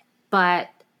 But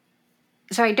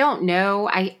so I don't know.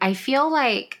 I feel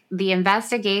like the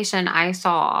investigation I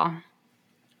saw,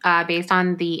 based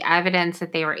on the evidence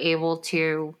that they were able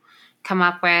to come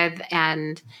up with,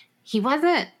 and he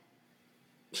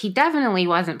definitely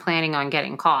wasn't planning on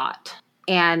getting caught.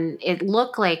 And it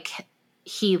looked like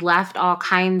he left all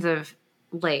kinds of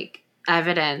like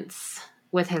evidence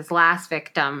with his last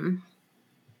victim,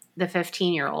 the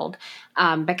 15-year-old,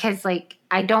 because like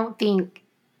I don't think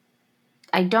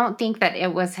that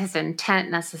it was his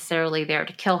intent necessarily there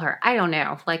to kill her. I don't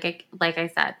know. Like I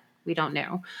said, we don't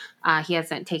know. He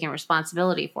hasn't taken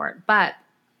responsibility for it, but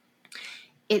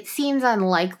it seems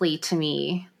unlikely to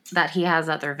me that he has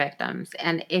other victims.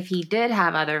 And if he did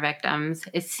have other victims,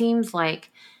 it seems like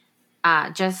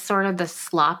just sort of the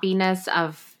sloppiness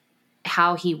of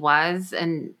how he was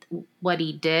and what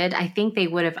he did. I think they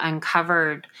would have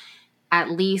uncovered at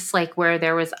least like where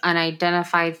there was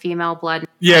unidentified female blood.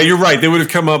 Yeah, you're right. They would have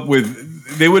come up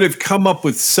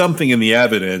with something in the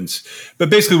evidence. But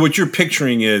basically what you're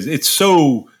picturing is it's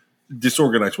so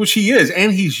disorganized, which he is,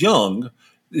 and he's young.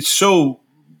 It's so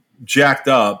jacked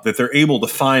up that they're able to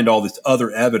find all this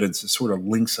other evidence that sort of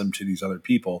links them to these other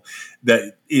people,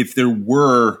 that if there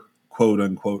were quote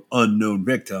unquote unknown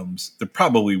victims, there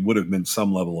probably would have been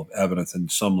some level of evidence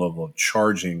and some level of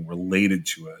charging related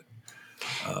to it.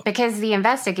 Because the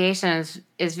investigation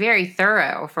is very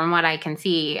thorough from what I can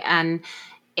see. And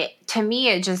to me,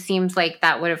 it just seems like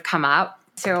that would have come up.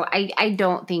 So I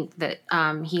don't think that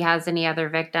he has any other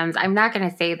victims. I'm not going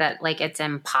to say that like it's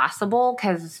impossible,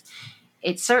 because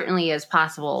it certainly is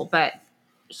possible. But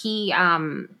he,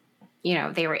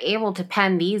 they were able to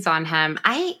pen these on him.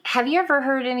 Have you ever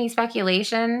heard any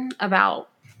speculation about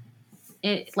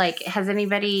it? Like, has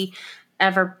anybody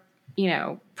ever,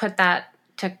 put that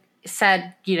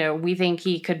said, we think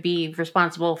he could be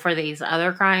responsible for these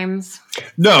other crimes?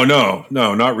 No,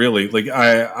 not really. Like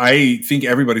I think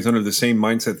everybody's under the same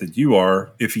mindset that you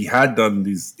are. If he had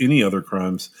done any other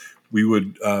crimes, we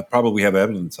would probably have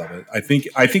evidence of it. I think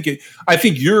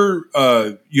you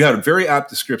had a very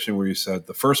apt description where you said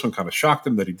the first one kind of shocked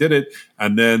him that he did it,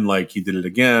 and then like he did it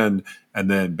again, and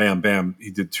then bam, bam, he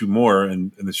did 2 more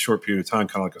in this short period of time,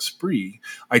 kind of like a spree.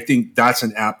 I think that's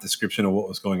an apt description of what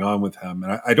was going on with him.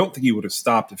 And I don't think he would have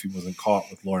stopped if he wasn't caught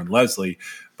with Lauren Leslie.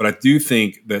 But I do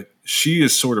think that she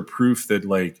is sort of proof that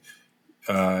like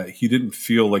he didn't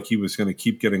feel like he was going to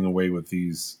keep getting away with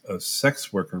these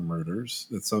sex worker murders.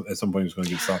 At some point he was going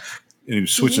to get stopped. And he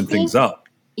was switching things up.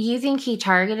 You think he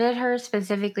targeted her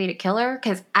specifically to kill her?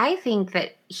 Because I think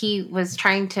that he was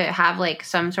trying to have like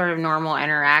some sort of normal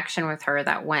interaction with her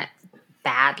that went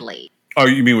badly. Oh,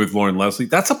 you mean with Lauren Leslie?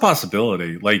 That's a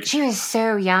possibility. Like, she was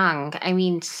so young. I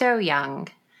mean, so young.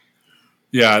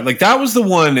 Yeah, like that was the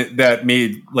one that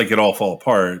made like it all fall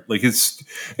apart. Like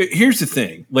here's the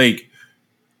thing, like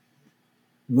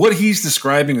what he's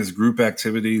describing as group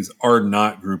activities are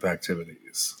not group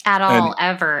activities at all,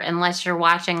 ever, unless you're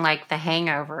watching like The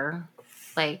Hangover.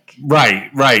 Like right,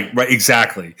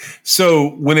 exactly.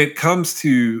 So when it comes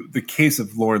to the case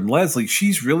of Lauren Leslie,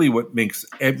 she's really what makes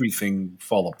everything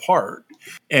fall apart.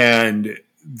 And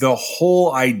the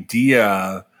whole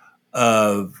idea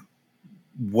of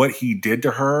what he did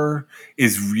to her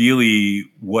is really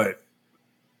what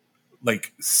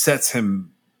like sets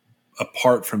him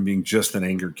apart from being just an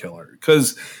anger killer.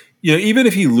 Because, you know, even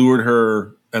if he lured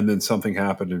her and then something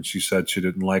happened and she said she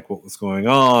didn't like what was going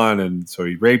on and so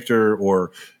he raped her,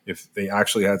 or if they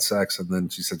actually had sex and then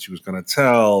she said she was going to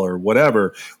tell or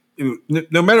whatever,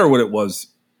 no matter what it was,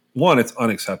 one, it's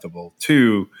unacceptable.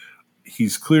 Two,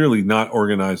 he's clearly not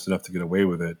organized enough to get away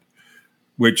with it,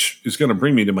 which is going to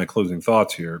bring me to my closing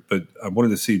thoughts here. But I wanted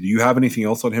to see, do you have anything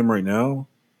else on him right now?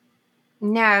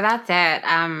 No, that's it.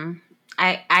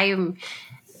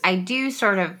 I do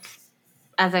sort of,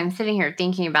 as I'm sitting here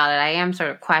thinking about it, I am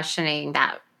sort of questioning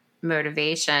that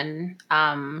motivation.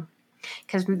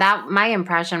 Because my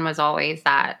impression was always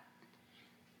that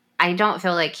I don't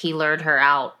feel like he lured her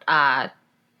out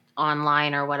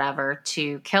online or whatever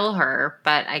to kill her,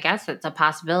 but I guess it's a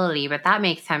possibility. But that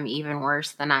makes him even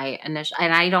worse than I initially.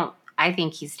 And I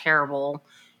think he's terrible,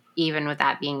 even with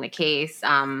that being the case.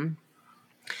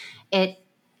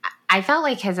 I felt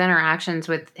like his interactions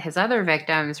with his other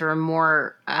victims were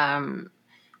more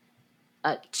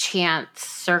a chance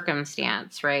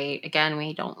circumstance, right? Again,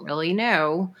 we don't really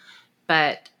know,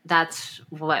 but that's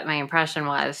what my impression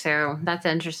was. So that's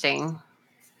interesting.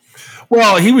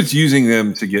 Well, he was using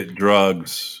them to get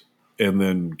drugs and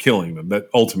then killing them. That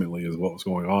ultimately is what was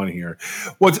going on here.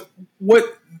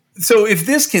 So if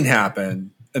this can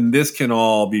happen and this can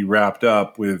all be wrapped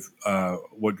up with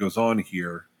what goes on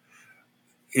here,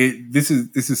 this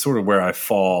is sort of where I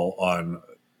fall on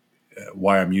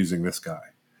why I'm using this guy.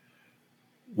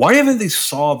 Why haven't they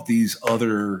solved these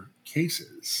other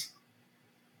cases?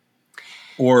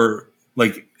 Or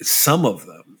like some of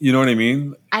them, you know what I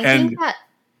mean? I think that.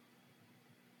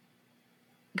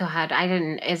 Go ahead.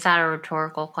 Is that a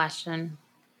rhetorical question?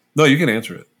 No, you can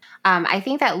answer it. I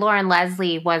think that Lauren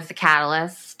Leslie was the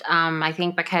catalyst. I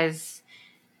think because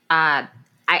I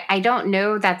don't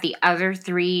know that the other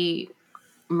 3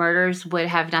 murders would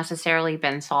have necessarily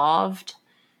been solved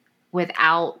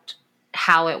without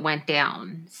how it went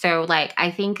down. So, like,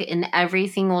 I think in every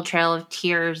single Trail of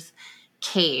Tears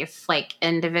case, like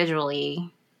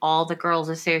individually, all the girls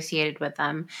associated with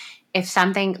them, if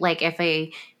something like if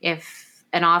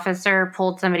an officer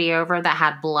pulled somebody over that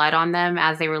had blood on them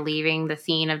as they were leaving the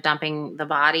scene of dumping the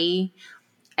body,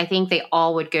 I think they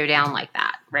all would go down like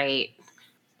that, right?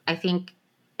 I think,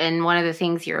 and one of the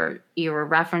things you were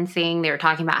referencing, they were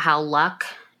talking about how luck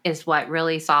is what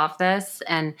really solved this.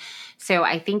 And so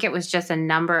I think it was just a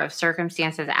number of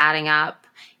circumstances adding up,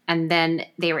 and then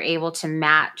they were able to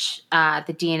match the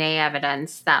DNA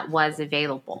evidence that was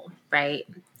available, right?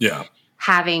 Yeah.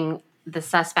 Having the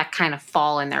suspect kind of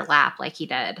fall in their lap like he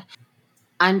did.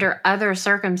 Under other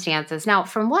circumstances. Now,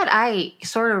 from what I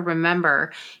sort of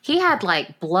remember, he had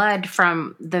like blood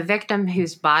from the victim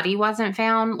whose body wasn't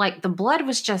found. Like the blood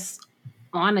was just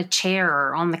on a chair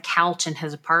or on the couch in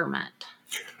his apartment.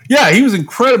 Yeah, he was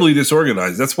incredibly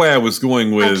disorganized. That's why I was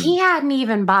going with... Like he hadn't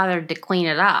even bothered to clean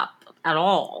it up at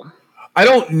all. I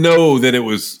don't know that it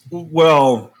was...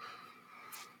 Well,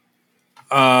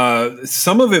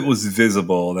 some of it was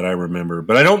visible that I remember,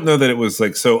 but I don't know that it was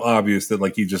like so obvious that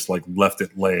like he just like left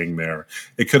it laying there.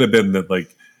 It could have been that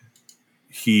like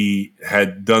he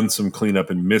had done some cleanup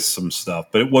and missed some stuff,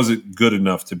 but it wasn't good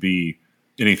enough to be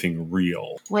anything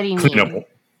real. What do you mean?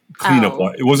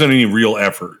 Cleanup. It wasn't any real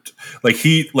effort. Like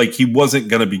he wasn't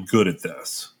going to be good at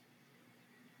this.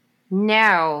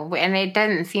 No, and it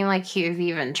didn't seem like he was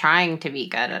even trying to be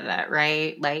good at it,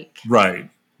 right? Like, right.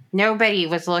 Nobody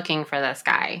was looking for this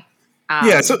guy.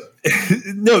 Yeah, so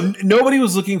no, nobody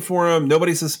was looking for him.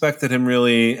 Nobody suspected him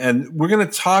really. And we're going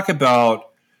to talk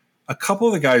about a couple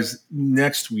of the guys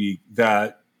next week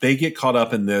that they get caught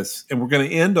up in this. And we're going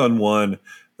to end on one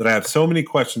that I have so many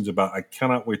questions about. I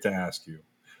cannot wait to ask you.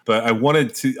 But I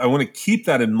want to keep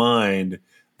that in mind,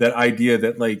 that idea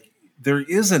that like there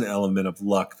is an element of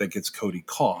luck that gets Cody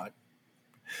caught.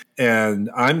 And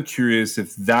I'm curious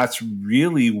if that's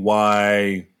really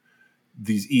why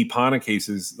these Ipana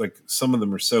cases, like some of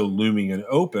them are so looming and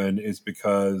open, is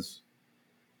because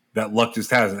that luck just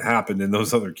hasn't happened in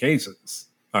those other cases.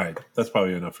 All right. That's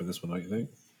probably enough for this one, don't you think?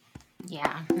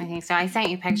 Yeah, I think so. I sent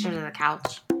you pictures of the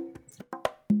couch.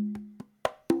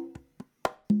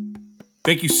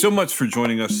 Thank you so much for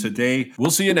joining us today. We'll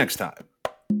see you next time.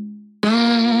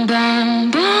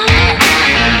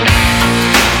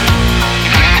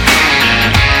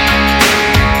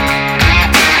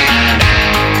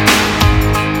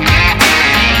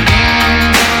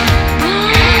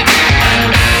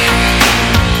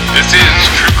 This is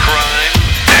True Crime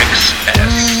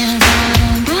XS.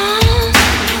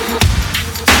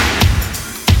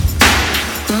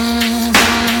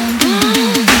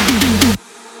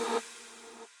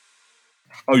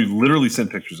 Oh, you literally sent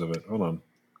pictures of it. Hold on.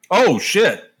 Oh,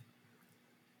 shit.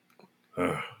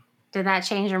 Ugh. Did that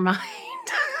change your mind?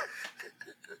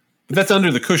 But that's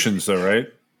under the cushions, though, right?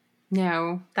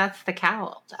 No, that's the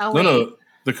couch. Oh, No, wait. no.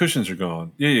 The cushions are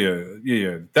gone.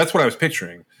 Yeah. That's what I was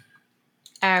picturing.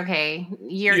 Okay.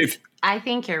 I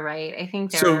think you're right. I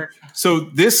think So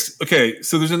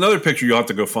there's another picture you'll have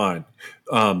to go find.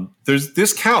 There's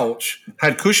this couch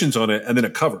had cushions on it and then a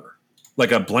cover,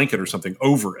 like a blanket or something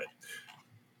over it.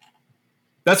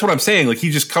 That's what I'm saying. Like he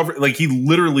just covered, like he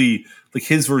literally, like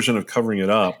his version of covering it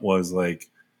up was like, do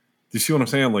you see what I'm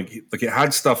saying? Like it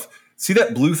had stuff. See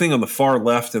that blue thing on the far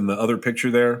left in the other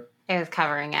picture there? it was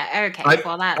covering it. Okay.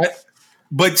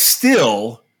 But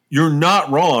still, you're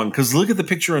not wrong because look at the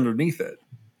picture underneath it.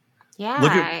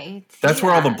 Yeah. That's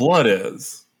where all the blood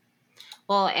is.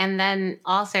 Well, and then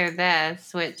also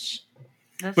this.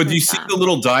 But do you see the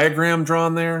little diagram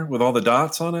drawn there with all the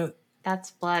dots on it?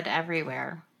 That's blood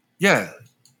everywhere. Yeah.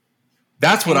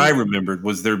 That's what I remembered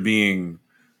was there being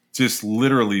just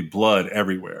literally blood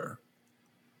everywhere.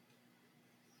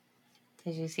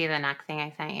 Did you see the neck thing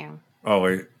I sent you? Oh,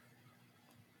 wait.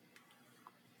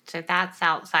 So that's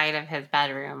outside of his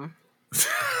bedroom.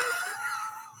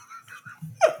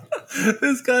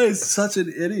 This guy is such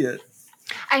an idiot.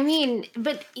 I mean,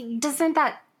 but doesn't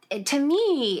that, to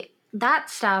me, that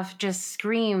stuff just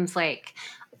screams like,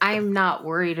 I'm not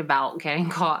worried about getting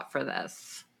caught for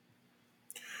this.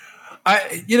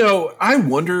 I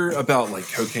wonder about like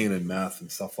cocaine and meth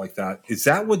and stuff like that. Is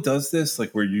that what does this?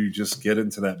 Like where you just get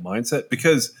into that mindset?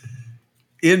 Because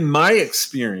in my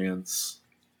experience,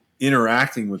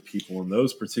 interacting with people in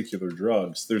those particular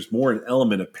drugs, there's more an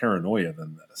element of paranoia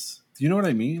than this. Do you know what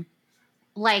I mean?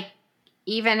 Like,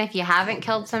 even if you haven't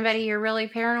killed somebody, you're really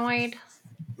paranoid?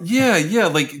 Yeah.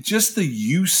 Like just the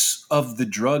use of the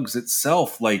drugs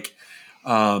itself. Like,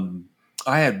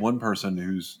 I had one person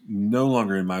who's no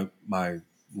longer in my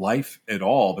life at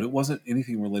all, but it wasn't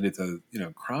anything related to,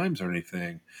 crimes or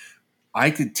anything. I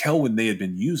could tell when they had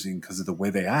been using because of the way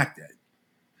they acted.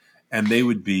 And they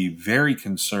would be very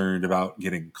concerned about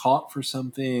getting caught for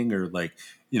something or like,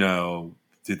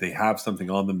 did they have something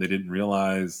on them they didn't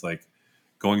realize, like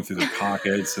going through their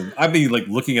pockets. And I'd be like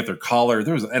looking at their collar.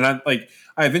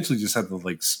 I eventually just had to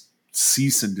like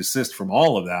cease and desist from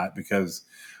all of that because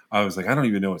I was like, I don't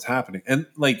even know what's happening. And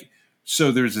like,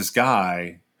 so there's this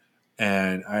guy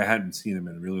and I hadn't seen him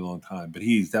in a really long time, but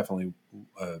he's definitely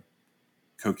a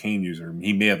cocaine user.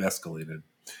 He may have escalated.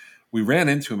 We ran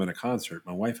into him at a concert,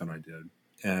 my wife and I did,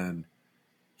 and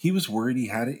he was worried he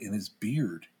had it in his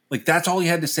beard. Like, that's all he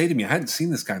had to say to me. I hadn't seen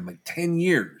this guy in like 10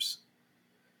 years.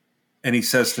 And he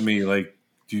says to me, like,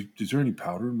 is there any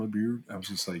powder in my beard? I was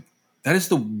just like, that is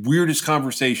the weirdest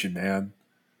conversation, man.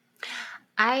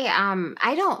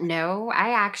 I don't know.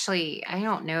 I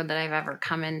don't know that I've ever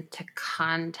come into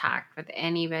contact with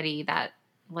anybody that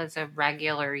was a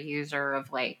regular user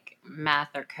of like meth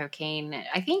or cocaine.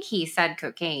 I think he said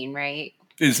cocaine, right?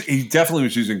 He definitely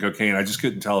was using cocaine. I just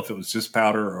couldn't tell if it was just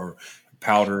powder or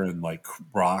powder and like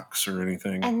rocks or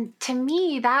anything. And to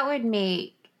me, that would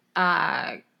make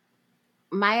my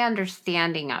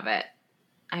understanding of it.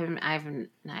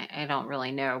 I don't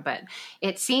really know, but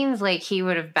it seems like he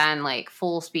would have been like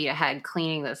full speed ahead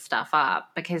cleaning this stuff up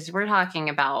because we're talking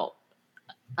about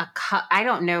I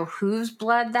don't know whose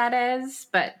blood that is,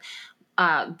 but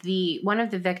one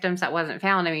of the victims that wasn't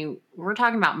found. I mean, we're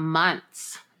talking about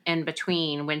months in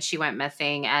between when she went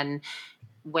missing and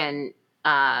when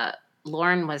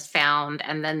Lauren was found,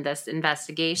 and then this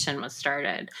investigation was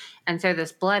started, and so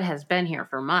this blood has been here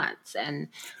for months and.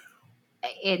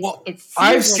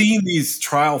 I've seen these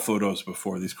trial photos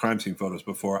before, these crime scene photos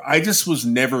before. I just was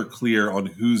never clear on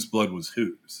whose blood was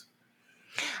whose.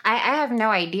 I have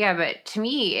no idea, but to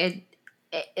me,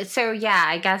 so yeah,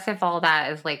 I guess if all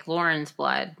that is like Lauren's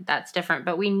blood, that's different.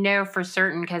 But we know for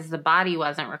certain because the body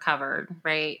wasn't recovered,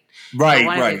 right? Right,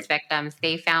 one of these victims,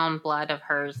 they found blood of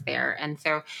hers there, and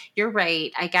so you're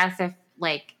right. I guess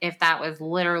if that was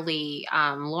literally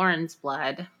Lauren's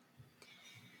blood.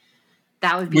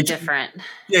 That would be different.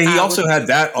 Yeah, he also had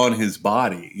that on his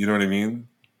body. You know what I mean?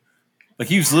 Like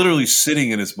he was literally sitting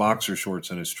in his boxer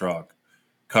shorts in his truck,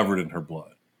 covered in her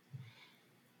blood.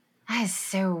 That is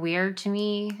so weird to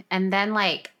me. And then,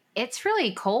 like, it's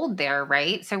really cold there,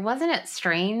 right? So wasn't it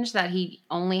strange that he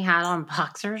only had on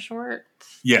boxer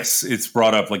shorts? Yes, it's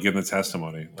brought up like in the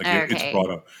testimony. Like it's Okay. brought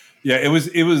up. Yeah, it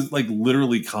was like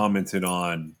literally commented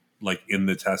on like in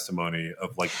the testimony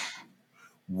of like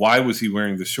why was he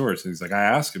wearing the shorts? And he's like, I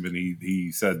asked him, and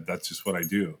he said that's just what I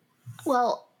do.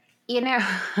 Well, you know,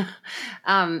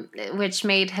 which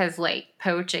made his like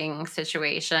poaching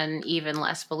situation even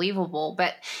less believable.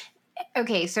 But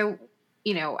okay, so,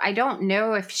 you know, I don't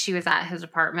know if she was at his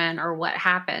apartment or what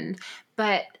happened,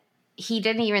 but he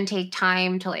didn't even take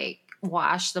time to like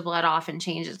wash the blood off and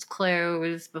change his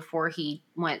clothes before he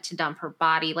went to dump her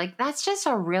body. Like, that's just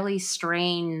a really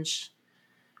strange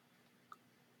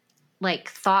like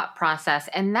thought process.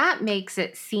 And that makes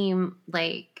it seem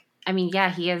like, I mean, yeah,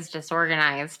 he is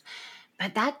disorganized,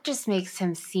 but that just makes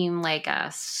him seem like a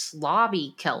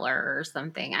slobby killer or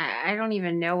something. I don't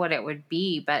even know what it would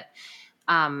be, but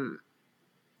and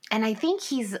I think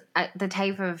he's the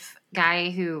type of guy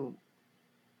who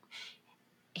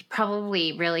he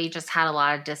probably really just had a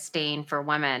lot of disdain for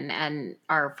women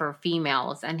or for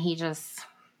females, and he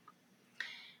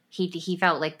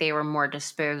felt like they were more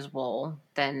disposable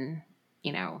than,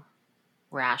 you know,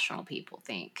 rational people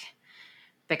think,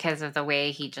 because of the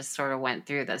way he just sort of went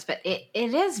through this. But it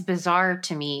is bizarre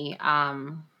to me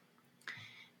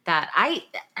that I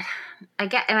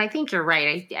get, and I think you're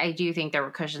right. I do think there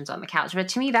were cushions on the couch, but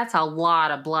to me, that's a lot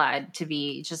of blood to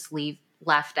be just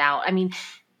left out. I mean,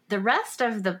 the rest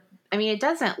of it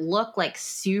doesn't look like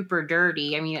super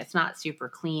dirty. I mean, it's not super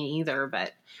clean either,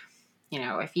 but you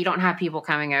know, if you don't have people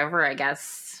coming over, I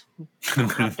guess you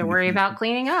don't have to worry about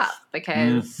cleaning up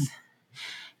because,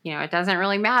 you know, it doesn't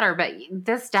really matter. But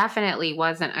this definitely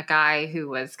wasn't a guy who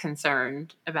was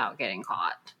concerned about getting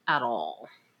caught at all.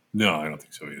 No, I don't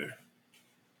think so either.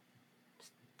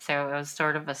 So it was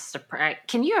sort of a surprise.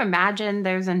 Can you imagine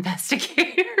those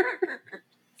investigators?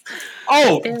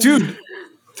 Oh, dude,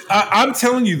 I'm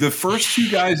telling you, the first two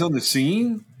guys on the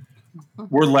scene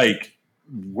were like,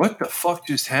 what the fuck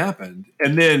just happened?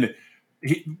 And then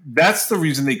that's the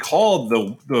reason they called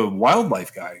the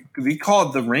wildlife guy. They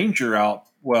called the ranger out.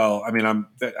 Well, I mean,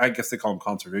 I guess they call them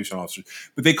conservation officers,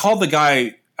 but they called the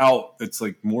guy out that's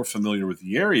like more familiar with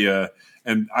the area.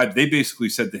 And they basically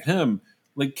said to him,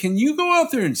 like, can you go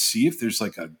out there and see if there's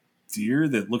like a deer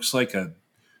that looks like a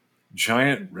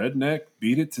giant redneck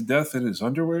beat it to death in his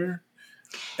underwear?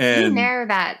 And you know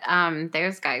that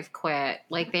those guys quit.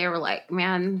 Like, they were like,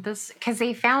 man, because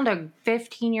they found a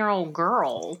 15-year-old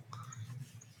girl.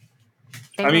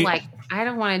 They were like, I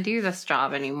don't want to do this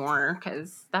job anymore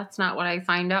because that's not what I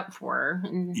signed up for.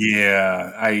 And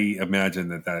yeah, I imagine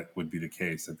that would be the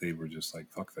case, that they were just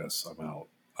like, fuck this, I'm out.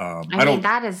 I mean,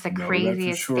 that is the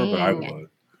craziest thing. But I would.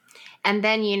 And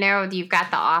then, you know, you've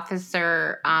got the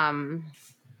officer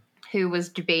who was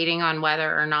debating on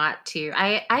whether or not to.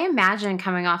 I imagine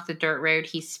coming off the dirt road,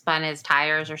 he spun his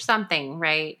tires or something,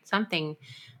 right? Something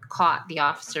caught the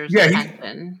officer's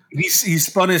attention. He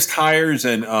spun his tires,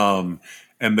 and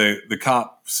the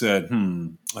cop said,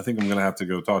 I think I'm going to have to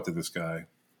go talk to this guy.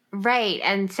 Right.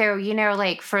 And so, you know,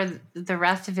 like for the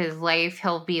rest of his life,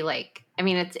 he'll be like, I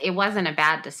mean, it wasn't a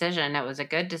bad decision. It was a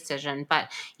good decision, but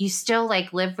you still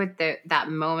like live with that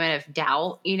moment of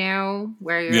doubt, you know,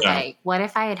 where you're like, what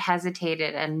if I had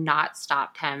hesitated and not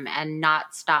stopped him and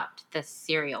not stopped this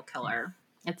serial killer?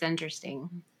 It's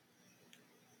interesting.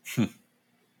 I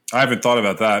haven't thought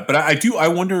about that, but I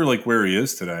wonder like where he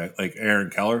is today, like Aaron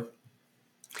Keller.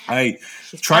 I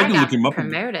tried to look him up.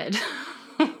 Promoted.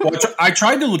 Well, I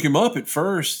tried to look him up at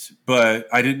first, but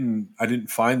I didn't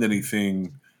find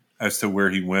anything as to where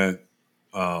he went.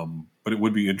 But it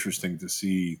would be interesting to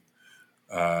see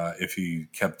if he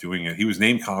kept doing it. He was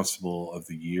named Constable of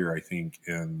the Year, I think,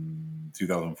 in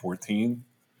 2014.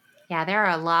 Yeah, there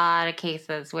are a lot of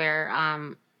cases where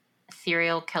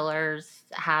serial killers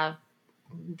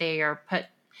they are put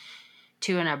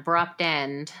to an abrupt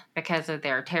end because of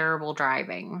their terrible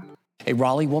driving. A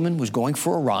Raleigh woman was going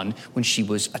for a run when she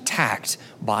was attacked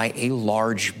by a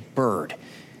large bird.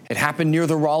 It happened near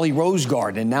the Raleigh Rose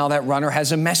Garden, and now that runner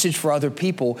has a message for other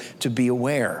people to be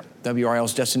aware.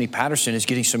 WRAL's Destiny Patterson is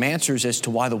getting some answers as to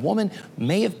why the woman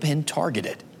may have been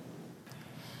targeted.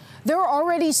 There are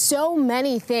already so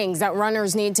many things that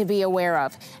runners need to be aware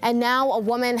of, and now a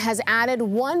woman has added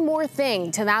one more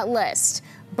thing to that list: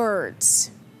 birds.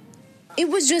 It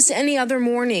was just any other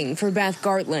morning for Beth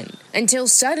Gartland, until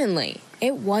suddenly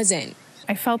it wasn't.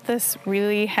 I felt this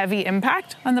really heavy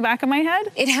impact on the back of my head.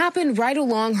 It happened right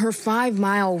along her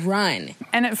 5-mile run.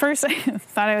 And at first I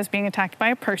thought I was being attacked by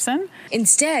a person.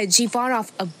 Instead, she fought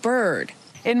off a bird.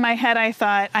 In my head, I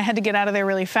thought I had to get out of there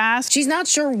really fast. She's not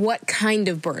sure what kind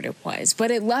of bird it was, but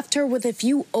it left her with a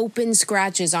few open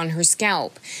scratches on her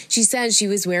scalp. She says she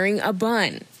was wearing a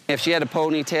bun. If she had a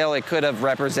ponytail, it could have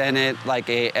represented like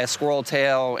a squirrel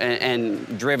tail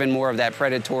and driven more of that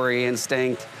predatory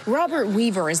instinct. Robert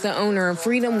Weaver is the owner of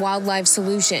Freedom Wildlife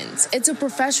Solutions. It's a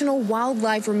professional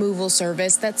wildlife removal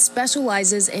service that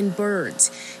specializes in birds.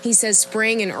 He says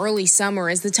spring and early summer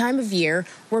is the time of year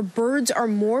where birds are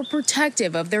more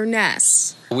protective of their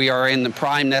nests. We are in the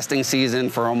prime nesting season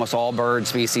for almost all bird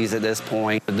species at this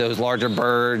point. Those larger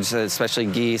birds, especially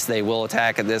geese, they will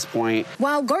attack at this point.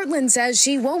 While Gartland says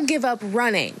she won't give up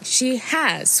running, she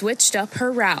has switched up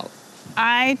her route.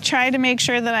 I try to make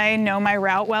sure that I know my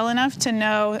route well enough to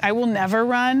know I will never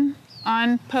run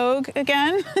on Pogue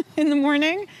again in the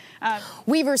morning.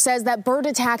 Weaver says that bird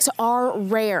attacks are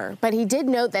rare, but he did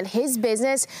note that his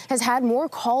business has had more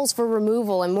calls for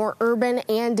removal in more urban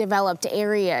and developed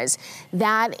areas.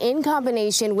 That, in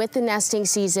combination with the nesting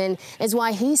season, is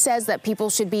why he says that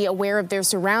people should be aware of their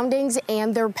surroundings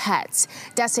and their pets.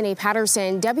 Destiny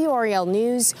Patterson, WRAL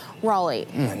News, Raleigh.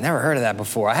 Never heard of that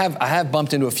before. I have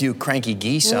bumped into a few cranky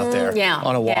geese out there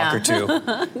on a walk or two.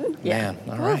 Yeah. Man,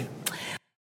 all right.